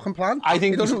like a fucking plan. I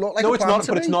think it doesn't look like no, a plan. It's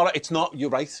not. But it's not. It's not.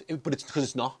 You're right. But it's because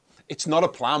it's not. It's not a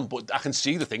plan, but I can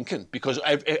see the thinking because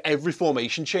every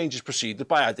formation change is preceded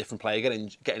by a different player getting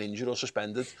injured or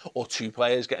suspended, or 2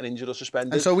 players getting injured or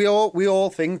suspended. And so we all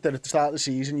think that at the start of the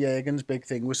season, Jurgen's big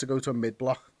thing was to go to a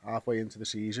mid-block halfway into the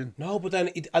season. No, but then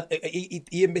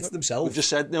he admitted himself. We've just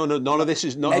said no. None of this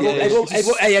is not.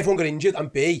 Everyone got injured, and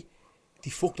B, they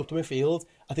fucked up the midfield.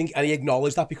 I think, and he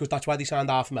acknowledged that because that's why they signed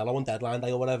Arthur Melo on deadline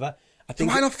day or whatever. I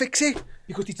think why not fix it?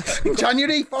 Because in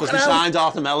January, because they signed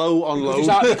Arthur Melo on loan.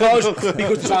 Because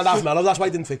they signed Arthur Melo, that's why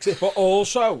they didn't fix it. But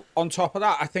also, on top of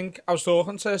that, I think I was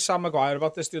talking to Sam Maguire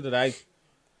about this the other day.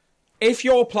 If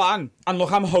your plan, and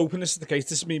look, I'm hoping this is the case,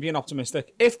 this is me being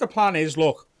optimistic. If the plan is,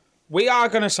 look, we are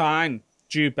going to sign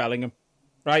Jude Bellingham,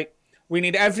 right? We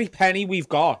need every penny we've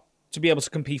got to be able to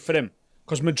compete for him.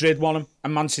 Because Madrid want him,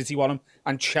 and Man City want him,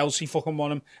 and Chelsea fucking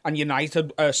want him, and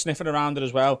United are sniffing around it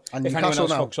as well. And if Newcastle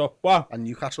anyone else now. fucks up. What? And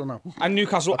Newcastle now. And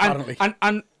Newcastle. Apparently.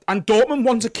 And Dortmund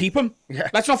want to keep him. Yeah.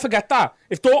 Let's not forget that.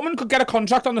 If Dortmund could get a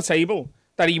contract on the table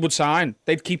that he would sign,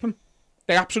 they'd keep him.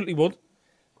 They absolutely would.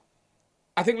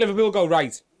 I think Liverpool go,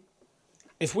 right,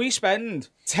 if we spend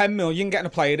 10 million getting a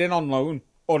player in on loan,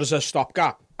 or as a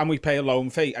stopgap, and we pay a loan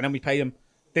fee, and then we pay him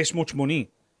this much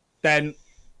money, then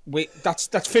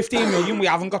that's 15 million we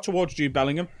haven't got towards Jude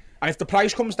Bellingham. And if the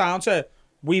price comes down to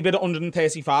we bid at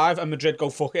 135 and Madrid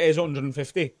go, fuck it, here's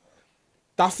 150,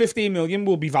 that 15 million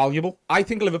will be valuable. I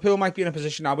think Liverpool might be in a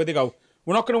position now where they go,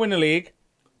 we're not going to win the league.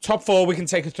 Top 4 we can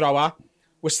take a throw at.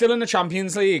 We're still in the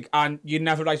Champions League and you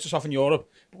never write us off in Europe.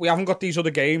 But we haven't got these other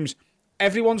games.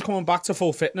 Everyone's coming back to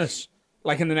full fitness,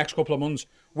 like in the next couple of months.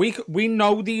 We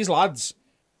know these lads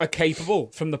are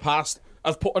capable from the past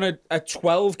of putting a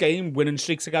 12-game winning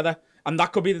streak together. And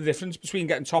that could be the difference between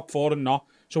getting top 4 and not.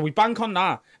 So we bank on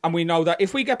that. And we know that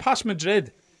if we get past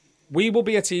Madrid, we will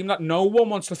be a team that no one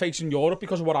wants to face in Europe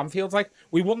because of what Anfield's like.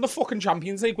 We won the fucking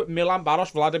Champions League with Milan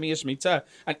Baros, Vladimir Smita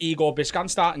and Igor Biscan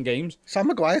starting games. Sam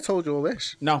Maguire told you all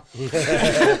this? No.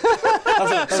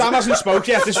 Sam hasn't spoke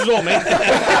yet. This was all me.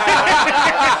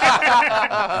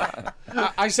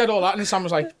 I said all that and Sam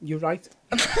was like, you're right.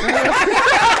 You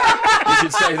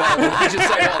should say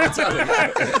that on the telly.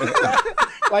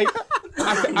 Like,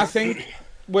 I think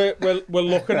we're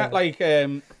looking at like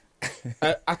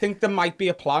I think there might be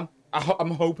a plan.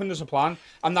 I'm hoping there's a plan,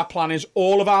 and that plan is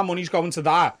all of our money's going to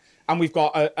that, and we've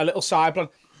got a little side plan.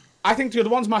 I think the other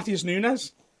one's Matheus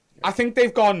Nunes. I think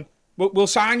they've gone, we'll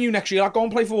sign you next year. I'll go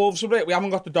and play for Wolves for a bit. We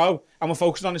haven't got the dough, and we're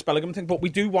focused on this Bellingham thing, but we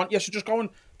do want you, so just go and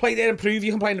play there and prove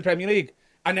you can play in the Premier League.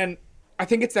 And then I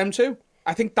think it's them two.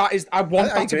 I think that is. I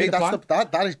want that to be the plan.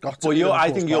 That has got to. Well,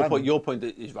 I think your point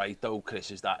is right though,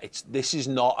 Chris. Is that this is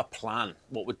not a plan.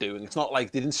 What we're doing, it's not like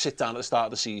they didn't sit down at the start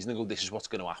of the season and go, "This is what's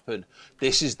going to happen."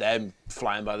 This is them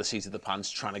flying by the seat of the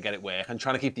pants, trying to get it work and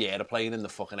trying to keep the airplane in the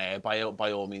fucking air by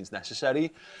all means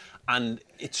necessary. And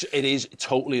it is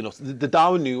totally enough. The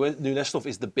Darwin Núñez stuff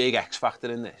is the big X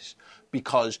factor in this,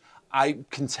 because I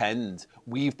contend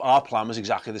our plan was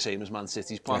exactly the same as Man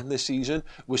City's plan this season,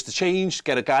 was to change,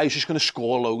 get a guy who's just going to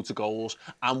score loads of goals,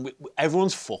 and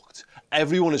everyone's fucked.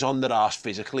 Everyone is on their arse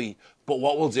physically, but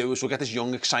what we'll do is we'll get this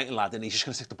young, exciting lad and he's just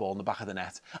going to stick the ball in the back of the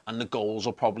net, and the goals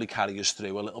will probably carry us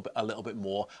through a little bit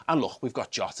more. And look, we've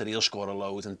got Jota, he'll score a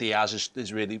load, and Diaz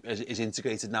is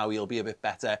integrated now, he'll be a bit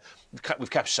better. We've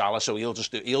kept Salah, so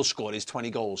he'll score his 20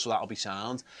 goals, so that'll be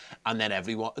sound. And then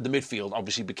the midfield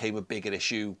obviously became a bigger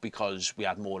issue because we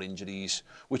had more injuries,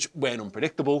 which weren't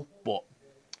unpredictable, but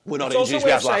we're not injuries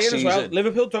we had last season. As well,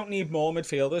 Liverpool don't need more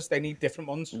midfielders; they need different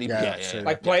ones.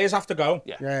 Players have to go.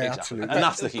 Yeah, exactly. Absolutely. And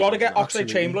that's the key. You've got to get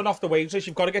Oxlade-Chamberlain off the wage list.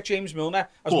 You've got to get James Milner,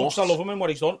 as much as I love him and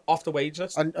what he's done, off the wage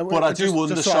list. But I do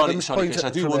wonder, sorry, Chris, I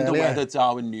do wonder whether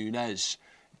Darwin Núñez,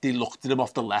 they looked at him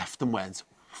off the left and went,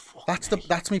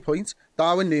 That's my point.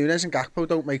 Darwin Núñez and Gakpo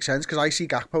don't make sense, because I see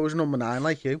Gakpo as a number 9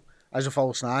 like you, as a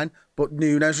false 9, but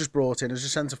Núñez was brought in as a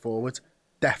centre forward,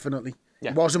 definitely. He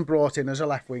wasn't brought in as a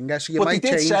left winger, so you might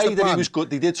change the plan. But they did say that he was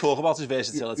good. They did talk about his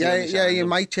versatility. You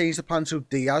might change the plan so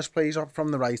Diaz plays up from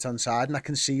the right-hand side, and I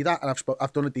can see that. And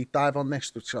I've done a deep dive on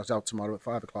this, which goes out tomorrow at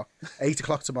 5 o'clock, 8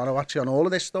 o'clock tomorrow, actually, on all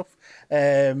of this stuff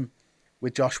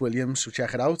with Josh Williams. So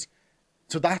check it out.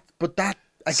 So that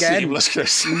again, seamless,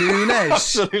 Chris.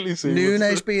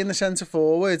 Núñez being the centre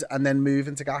forward and then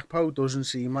moving to Gakpo doesn't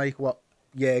seem like what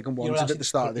Jurgen wanted at the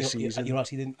start of this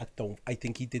season. I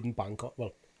think he didn't bank on.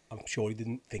 Well, I'm sure he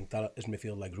didn't think that his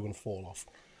midfield legs were going to fall off.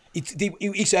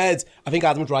 He said, I think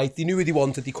Adam's right, they knew what he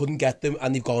wanted, they couldn't get them,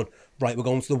 and they've gone, right, we're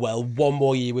going to the well, one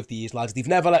more year with these lads. They've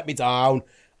never let me down.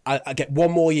 I get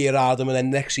one more year out of them, and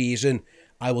then next season,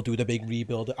 I will do the big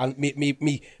rebuild. And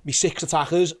me 6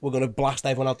 attackers, we're going to blast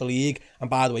everyone out the league. And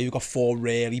by the way, we've got 4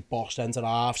 really boss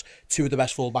centre-halves, 2 of the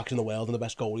best full-backs in the world and the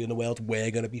best goalie in the world.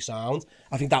 We're going to be sound.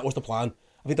 I think that was the plan.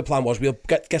 I think the plan was we'll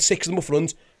get 6 of them up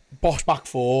front, boss back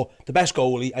 4, the best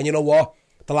goalie, and you know what?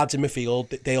 The lads in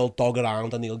midfield, they'll dog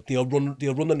around and they'll run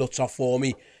the nuts off for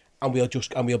me, and we'll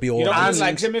be all right. You don't have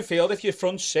legs in midfield if your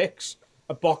front 6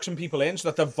 are boxing people in so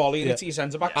that they're volleying into your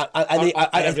centre back.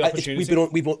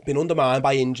 We've been undermined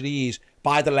by injuries,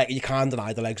 by the leg. You can't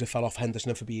deny the legs that fell off Henderson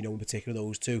and Fabinho in particular,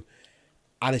 those two,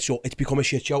 and it's become a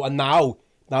shit show. And now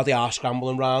they are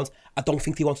scrambling round. I don't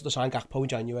think they wanted to sign Gakpo in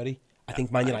January. I think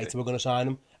Man United were going to sign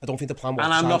him. I don't think the plan was to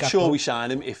sign Gakpo. And I'm not sure we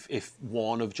sign him if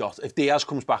Diaz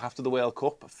comes back after the World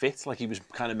Cup fit, like he was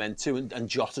kind of meant to, and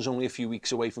Jota's only a few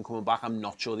weeks away from coming back. I'm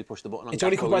not sure they pushed the button on. It's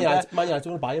only because Man United want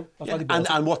to buy him.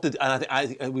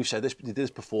 We've said this, they did this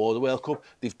before the World Cup.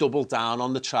 They've doubled down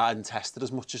on the tried and tested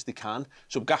as much as they can.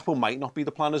 So Gakpo might not be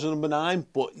the plan as a number 9,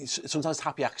 but sometimes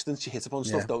happy accidents, you hit upon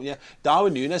stuff, don't you?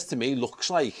 Darwin Núñez to me looks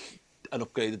like an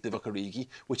upgraded Divock Origi,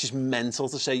 which is mental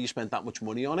to say you spent that much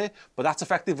money on it, but that's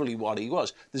effectively what he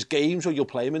was. There's games where you'll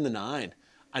play him in the 9,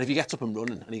 and if he gets up and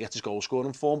running and he gets his goal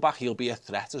scoring form back, he'll be a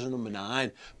threat as a number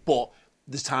 9. But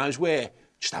there's times where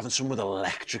just having someone with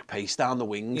electric pace down the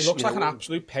wings. He looks like an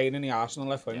absolute pain in the arse on the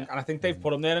left wing, and I think they've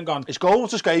put him there and gone. His goal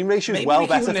to game ratio is well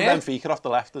better for Benfica off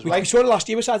the left as well. We saw it last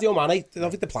year with Sadio Mane. I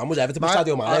don't think the plan was ever to put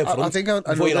Sadio Mane up front. I think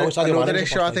another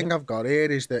issue I think I've got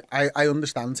here is that I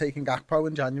understand taking Gakpo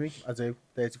in January. I do.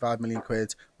 35 million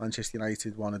quid. Manchester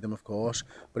United wanted him, of course.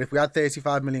 But if we had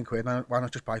 35 million quid, why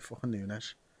not just buy fucking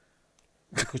Núñez?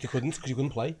 Because you couldn't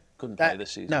play. Couldn't play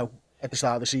this season. No. At the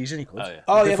start of the season, he could.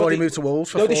 Before he moved to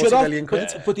Wolves for 40 million quid.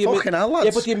 Fucking hell, lads.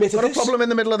 Yeah, but he admitted got a problem in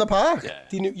the middle of the park.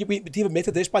 They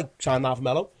admitted this by signing half a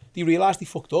Melo. They realised they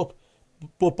fucked up,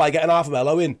 but by getting half a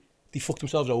Melo in, they fucked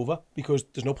themselves over because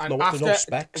there's no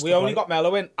specs. We only got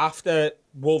Melo in after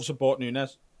Wolves had bought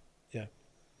Núñez. Yeah.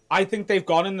 I think they've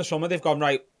gone in the summer, they've gone,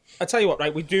 right, I tell you what,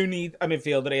 right, we do need a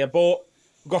midfielder here, but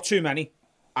we've got too many.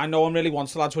 And no one really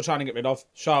wants the lads we're trying to get rid of.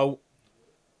 So,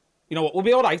 you know what, we'll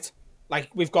be all right. Like,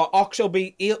 we've got Ox,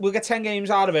 we'll get 10 games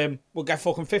out of him. We'll get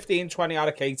fucking 15, 20 out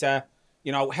of Keita.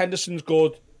 You know, Henderson's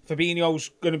good. Fabinho's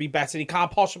going to be better. He can't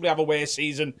possibly have a worse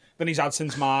season than he's had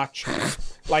since March.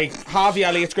 Like, Harvey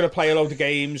Elliott's going to play a load of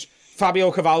games.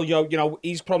 Fabio Carvalho, you know,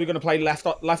 he's probably going to play left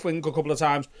wing a couple of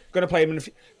times. Going to play him in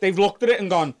they've looked at it and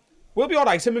gone, we'll be all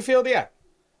right in midfield here.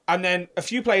 And then a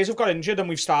few players have got injured and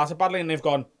we've started badly and they've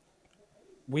gone,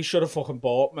 we should have fucking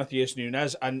bought Matthias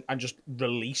Nunes and just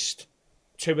released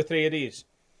 2 or 3 of these.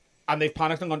 And they've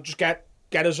panicked and gone, just get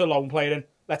us a loan player in.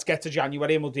 Let's get to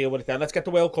January and we'll deal with it then. Let's get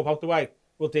the World Cup out the way.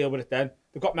 We'll deal with it then.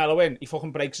 They've got Melo in. He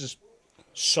fucking breaks his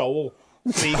soul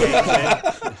 3 games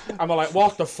in. And we're like,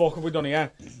 what the fuck have we done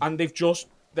here? And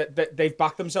they've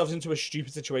backed themselves into a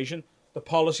stupid situation. The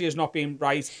policy has not been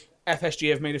right. FSG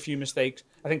have made a few mistakes.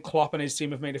 I think Klopp and his team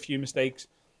have made a few mistakes.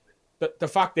 The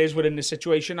fact is, we're in this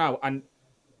situation now, and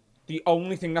the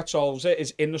only thing that solves it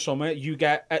is in the summer, you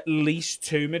get at least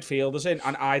 2 midfielders in,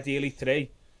 and ideally 3,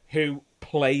 who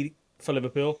play for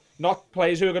Liverpool. Not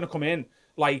players who are going to come in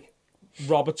like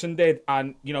Robertson did,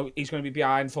 and he's going to be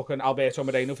behind fucking Alberto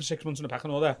Moreno for 6 months in the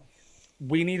pecking order.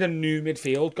 We need a new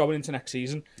midfield going into next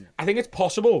season. Yeah. I think it's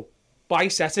possible.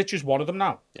 Bajcetic is one of them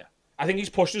now. Yeah. I think he's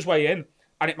pushed his way in.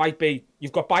 And it might be,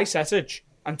 you've got Bajcetic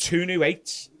and 2 new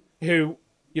 8s who,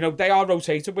 they are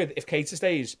rotated with, if Keita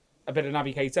stays, a bit of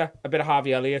Naby Keita, a bit of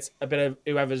Harvey Elliott, a bit of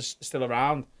whoever's still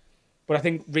around. But I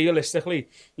think, realistically,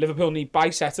 Liverpool need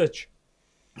Bajcetic,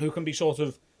 who can be sort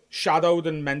of shadowed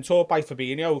and mentored by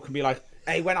Fabinho, who can be like,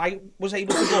 hey, when I was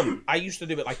able to run, I used to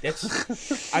do it like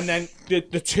this. And then the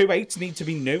 2 8s need to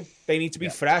be new. They need to be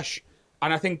fresh.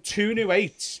 And I think 2 new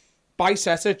 8s,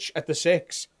 Bajcetic at the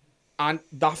 6, and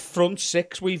that front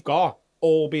 6 we've got,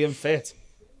 all being fit,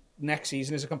 next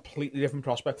season is a completely different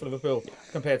prospect for Liverpool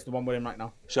compared to the one we're in right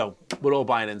now. So, we're all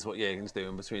buying into what Jurgen's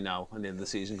doing between now and the end of the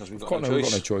season because we've got no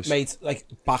choice. Mate,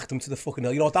 back them to the fucking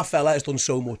hill. That fella has done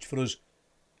so much for us.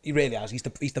 He really has. He's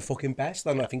the fucking best.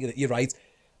 And I think you're right.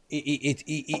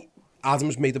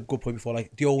 Adam's made a good point before.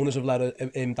 The owners have let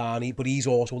him down, but he's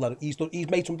also he's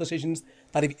made some decisions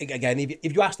that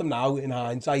if you asked him now in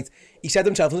hindsight, he said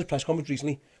himself in his press conference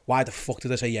recently, why the fuck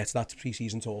did I say yes to that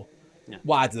pre-season tour? Yeah.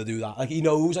 Why did I do that? He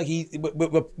knows,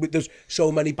 there's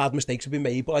so many bad mistakes have been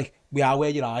made, but we are where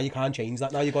you are. You can't change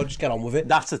that now. You've got to just get on with it.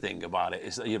 That's the thing about it,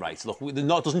 is that you're right. Look, it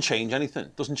doesn't change anything.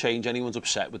 It doesn't change anyone's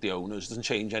upset with the owners. It doesn't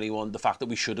change anyone. The fact that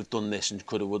we should have done this and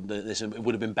could have done this, and it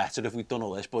would have been better if we'd done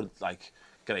all this, but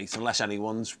great, unless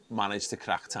anyone's managed to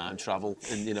crack time travel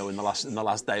in the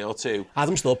last day or two.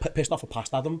 Adam's still pissed off a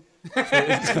past Adam.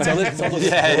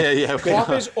 Yeah. Klopp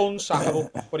is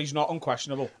unsackable, but he's not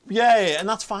unquestionable. Yeah, and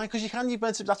that's fine because you've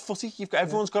mentioned that footy.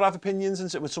 Everyone's got to have opinions,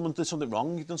 and when someone did something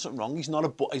wrong, you've done something wrong. He's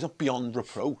not beyond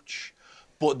reproach.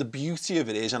 But the beauty of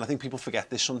it is, and I think people forget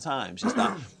this sometimes, is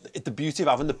that the beauty of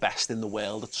having the best in the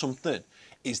world at something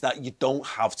is that you don't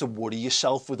have to worry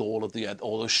yourself with all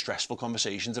those stressful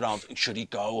conversations around should he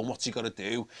go and what's he got to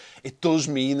do. It does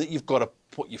mean that you've got to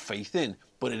put your faith in,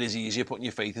 but it is easier putting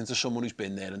your faith into someone who's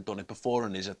been there and done it Before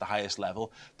and is at the highest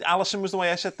level. Alisson was the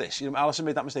way I said this. Alisson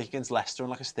made that mistake against Leicester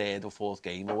in his 3rd or 4th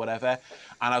game or whatever,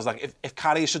 and I was like, if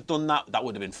Karius had done that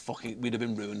would have been we'd have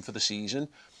been ruined for the season.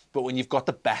 But when you've got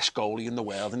the best goalie in the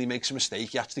world and he makes a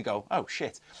mistake, you actually go, oh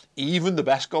shit, even the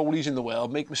best goalies in the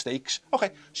world make mistakes.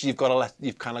 Okay, so you've kind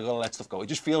of got to let stuff go. It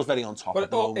just feels very on top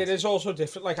at the moment. It is also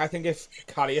different. I think if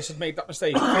Karius had made that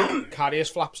mistake,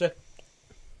 Karius flaps it.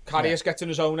 Karius gets in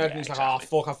his own head and he's exactly. Like,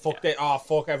 oh fuck, I fucked it. Oh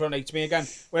fuck, everyone hates me again.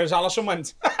 Whereas Alisson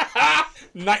went,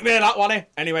 nightmare that one, eh?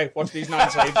 Anyway, watch these 9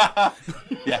 saves.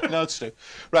 Yeah, no, it's true.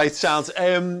 Right, sounds.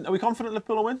 Are we confident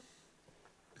Liverpool will win?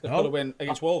 Liverpool will win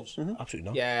against Wolves? Mm-hmm. Absolutely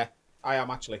not. Yeah, I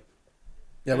am actually.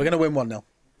 Yeah, we're going to win 1-0.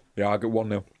 Yeah, I'll get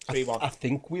 1-0. 3-1. I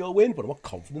think we'll win, but I'm not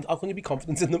confident. How can you be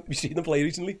confident in them? You've seen them play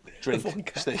recently.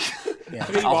 Drink, steak. Yeah.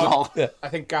 3-1. Yeah. I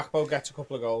think Gakpo gets a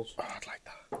couple of goals. Oh, I'd like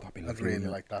that. I'd really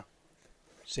like that.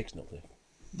 6-0.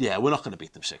 Yeah, we're not going to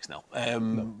beat them 6-0.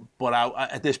 No. But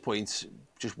at this point,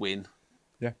 just win.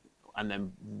 Yeah. And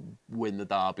then win the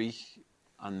derby.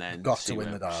 And then see where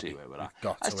we're at.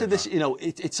 As to this,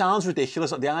 it sounds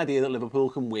ridiculous. The idea that Liverpool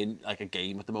can win a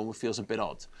game at the moment feels a bit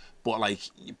odd. But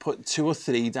you put 2 or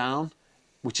 3 down,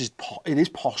 which is it is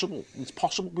possible. It's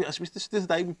possible. This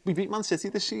day we beat Man City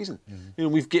this season.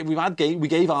 Mm-hmm. We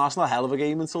gave Arsenal a hell of a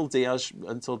game until Diaz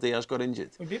got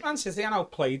injured. We beat Man City and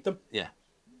outplayed them. Yeah.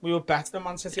 We were better than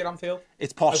Man City at Anfield.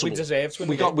 It's possible. We deserved to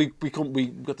win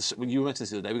when you mentioned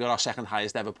this the other day, we got our 2nd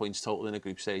highest ever points total in a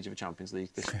group stage of a Champions League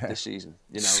this season.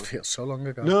 It feels so long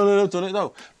ago. No, done it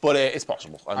though. But it's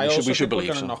possible. And we should believe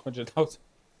we're going to knock Madrid out.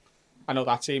 I know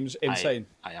that team's insane.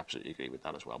 I absolutely agree with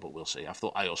that as well, but we'll see. I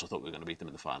also thought we were going to beat them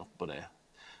in the final, but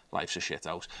life's a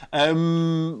shithouse.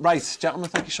 Right, gentlemen,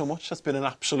 thank you so much. That's been an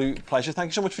absolute pleasure. Thank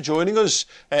you so much for joining us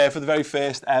for the very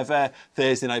first ever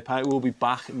Thursday Night Pint. We'll be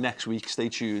back next week. Stay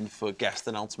tuned for guest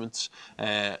announcements.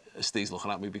 Steve's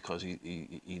looking at me because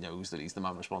he knows that he's the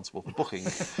man responsible for booking,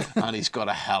 and he's got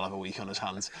a hell of a week on his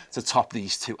hands to top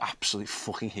these two absolute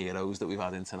fucking heroes that we've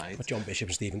had in tonight. But John Bishop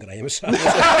and Stephen Graham.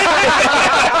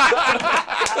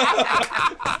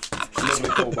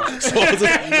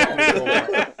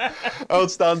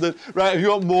 Outstanding. Right, if you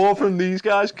want more from these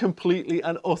guys, completely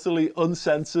and utterly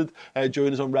uncensored,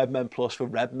 join us on Red Men Plus for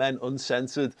Red Men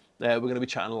Uncensored. We're going to be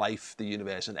chatting life, the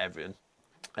universe and everything.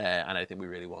 And I think we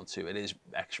really want to. It is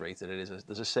X-rated.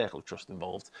 There's a circle of trust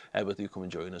involved. But do come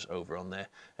and join us over on there.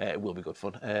 It will be good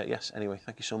fun. Yes, anyway,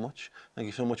 thank you so much. Thank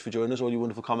you so much for joining us, all you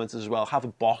wonderful commenters as well. Have a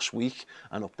boss week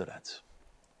and up the Reds.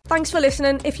 Thanks for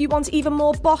listening. If you want even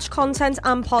more Bosch content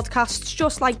and podcasts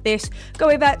just like this,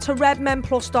 go over to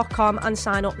redmenplus.com and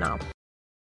sign up now.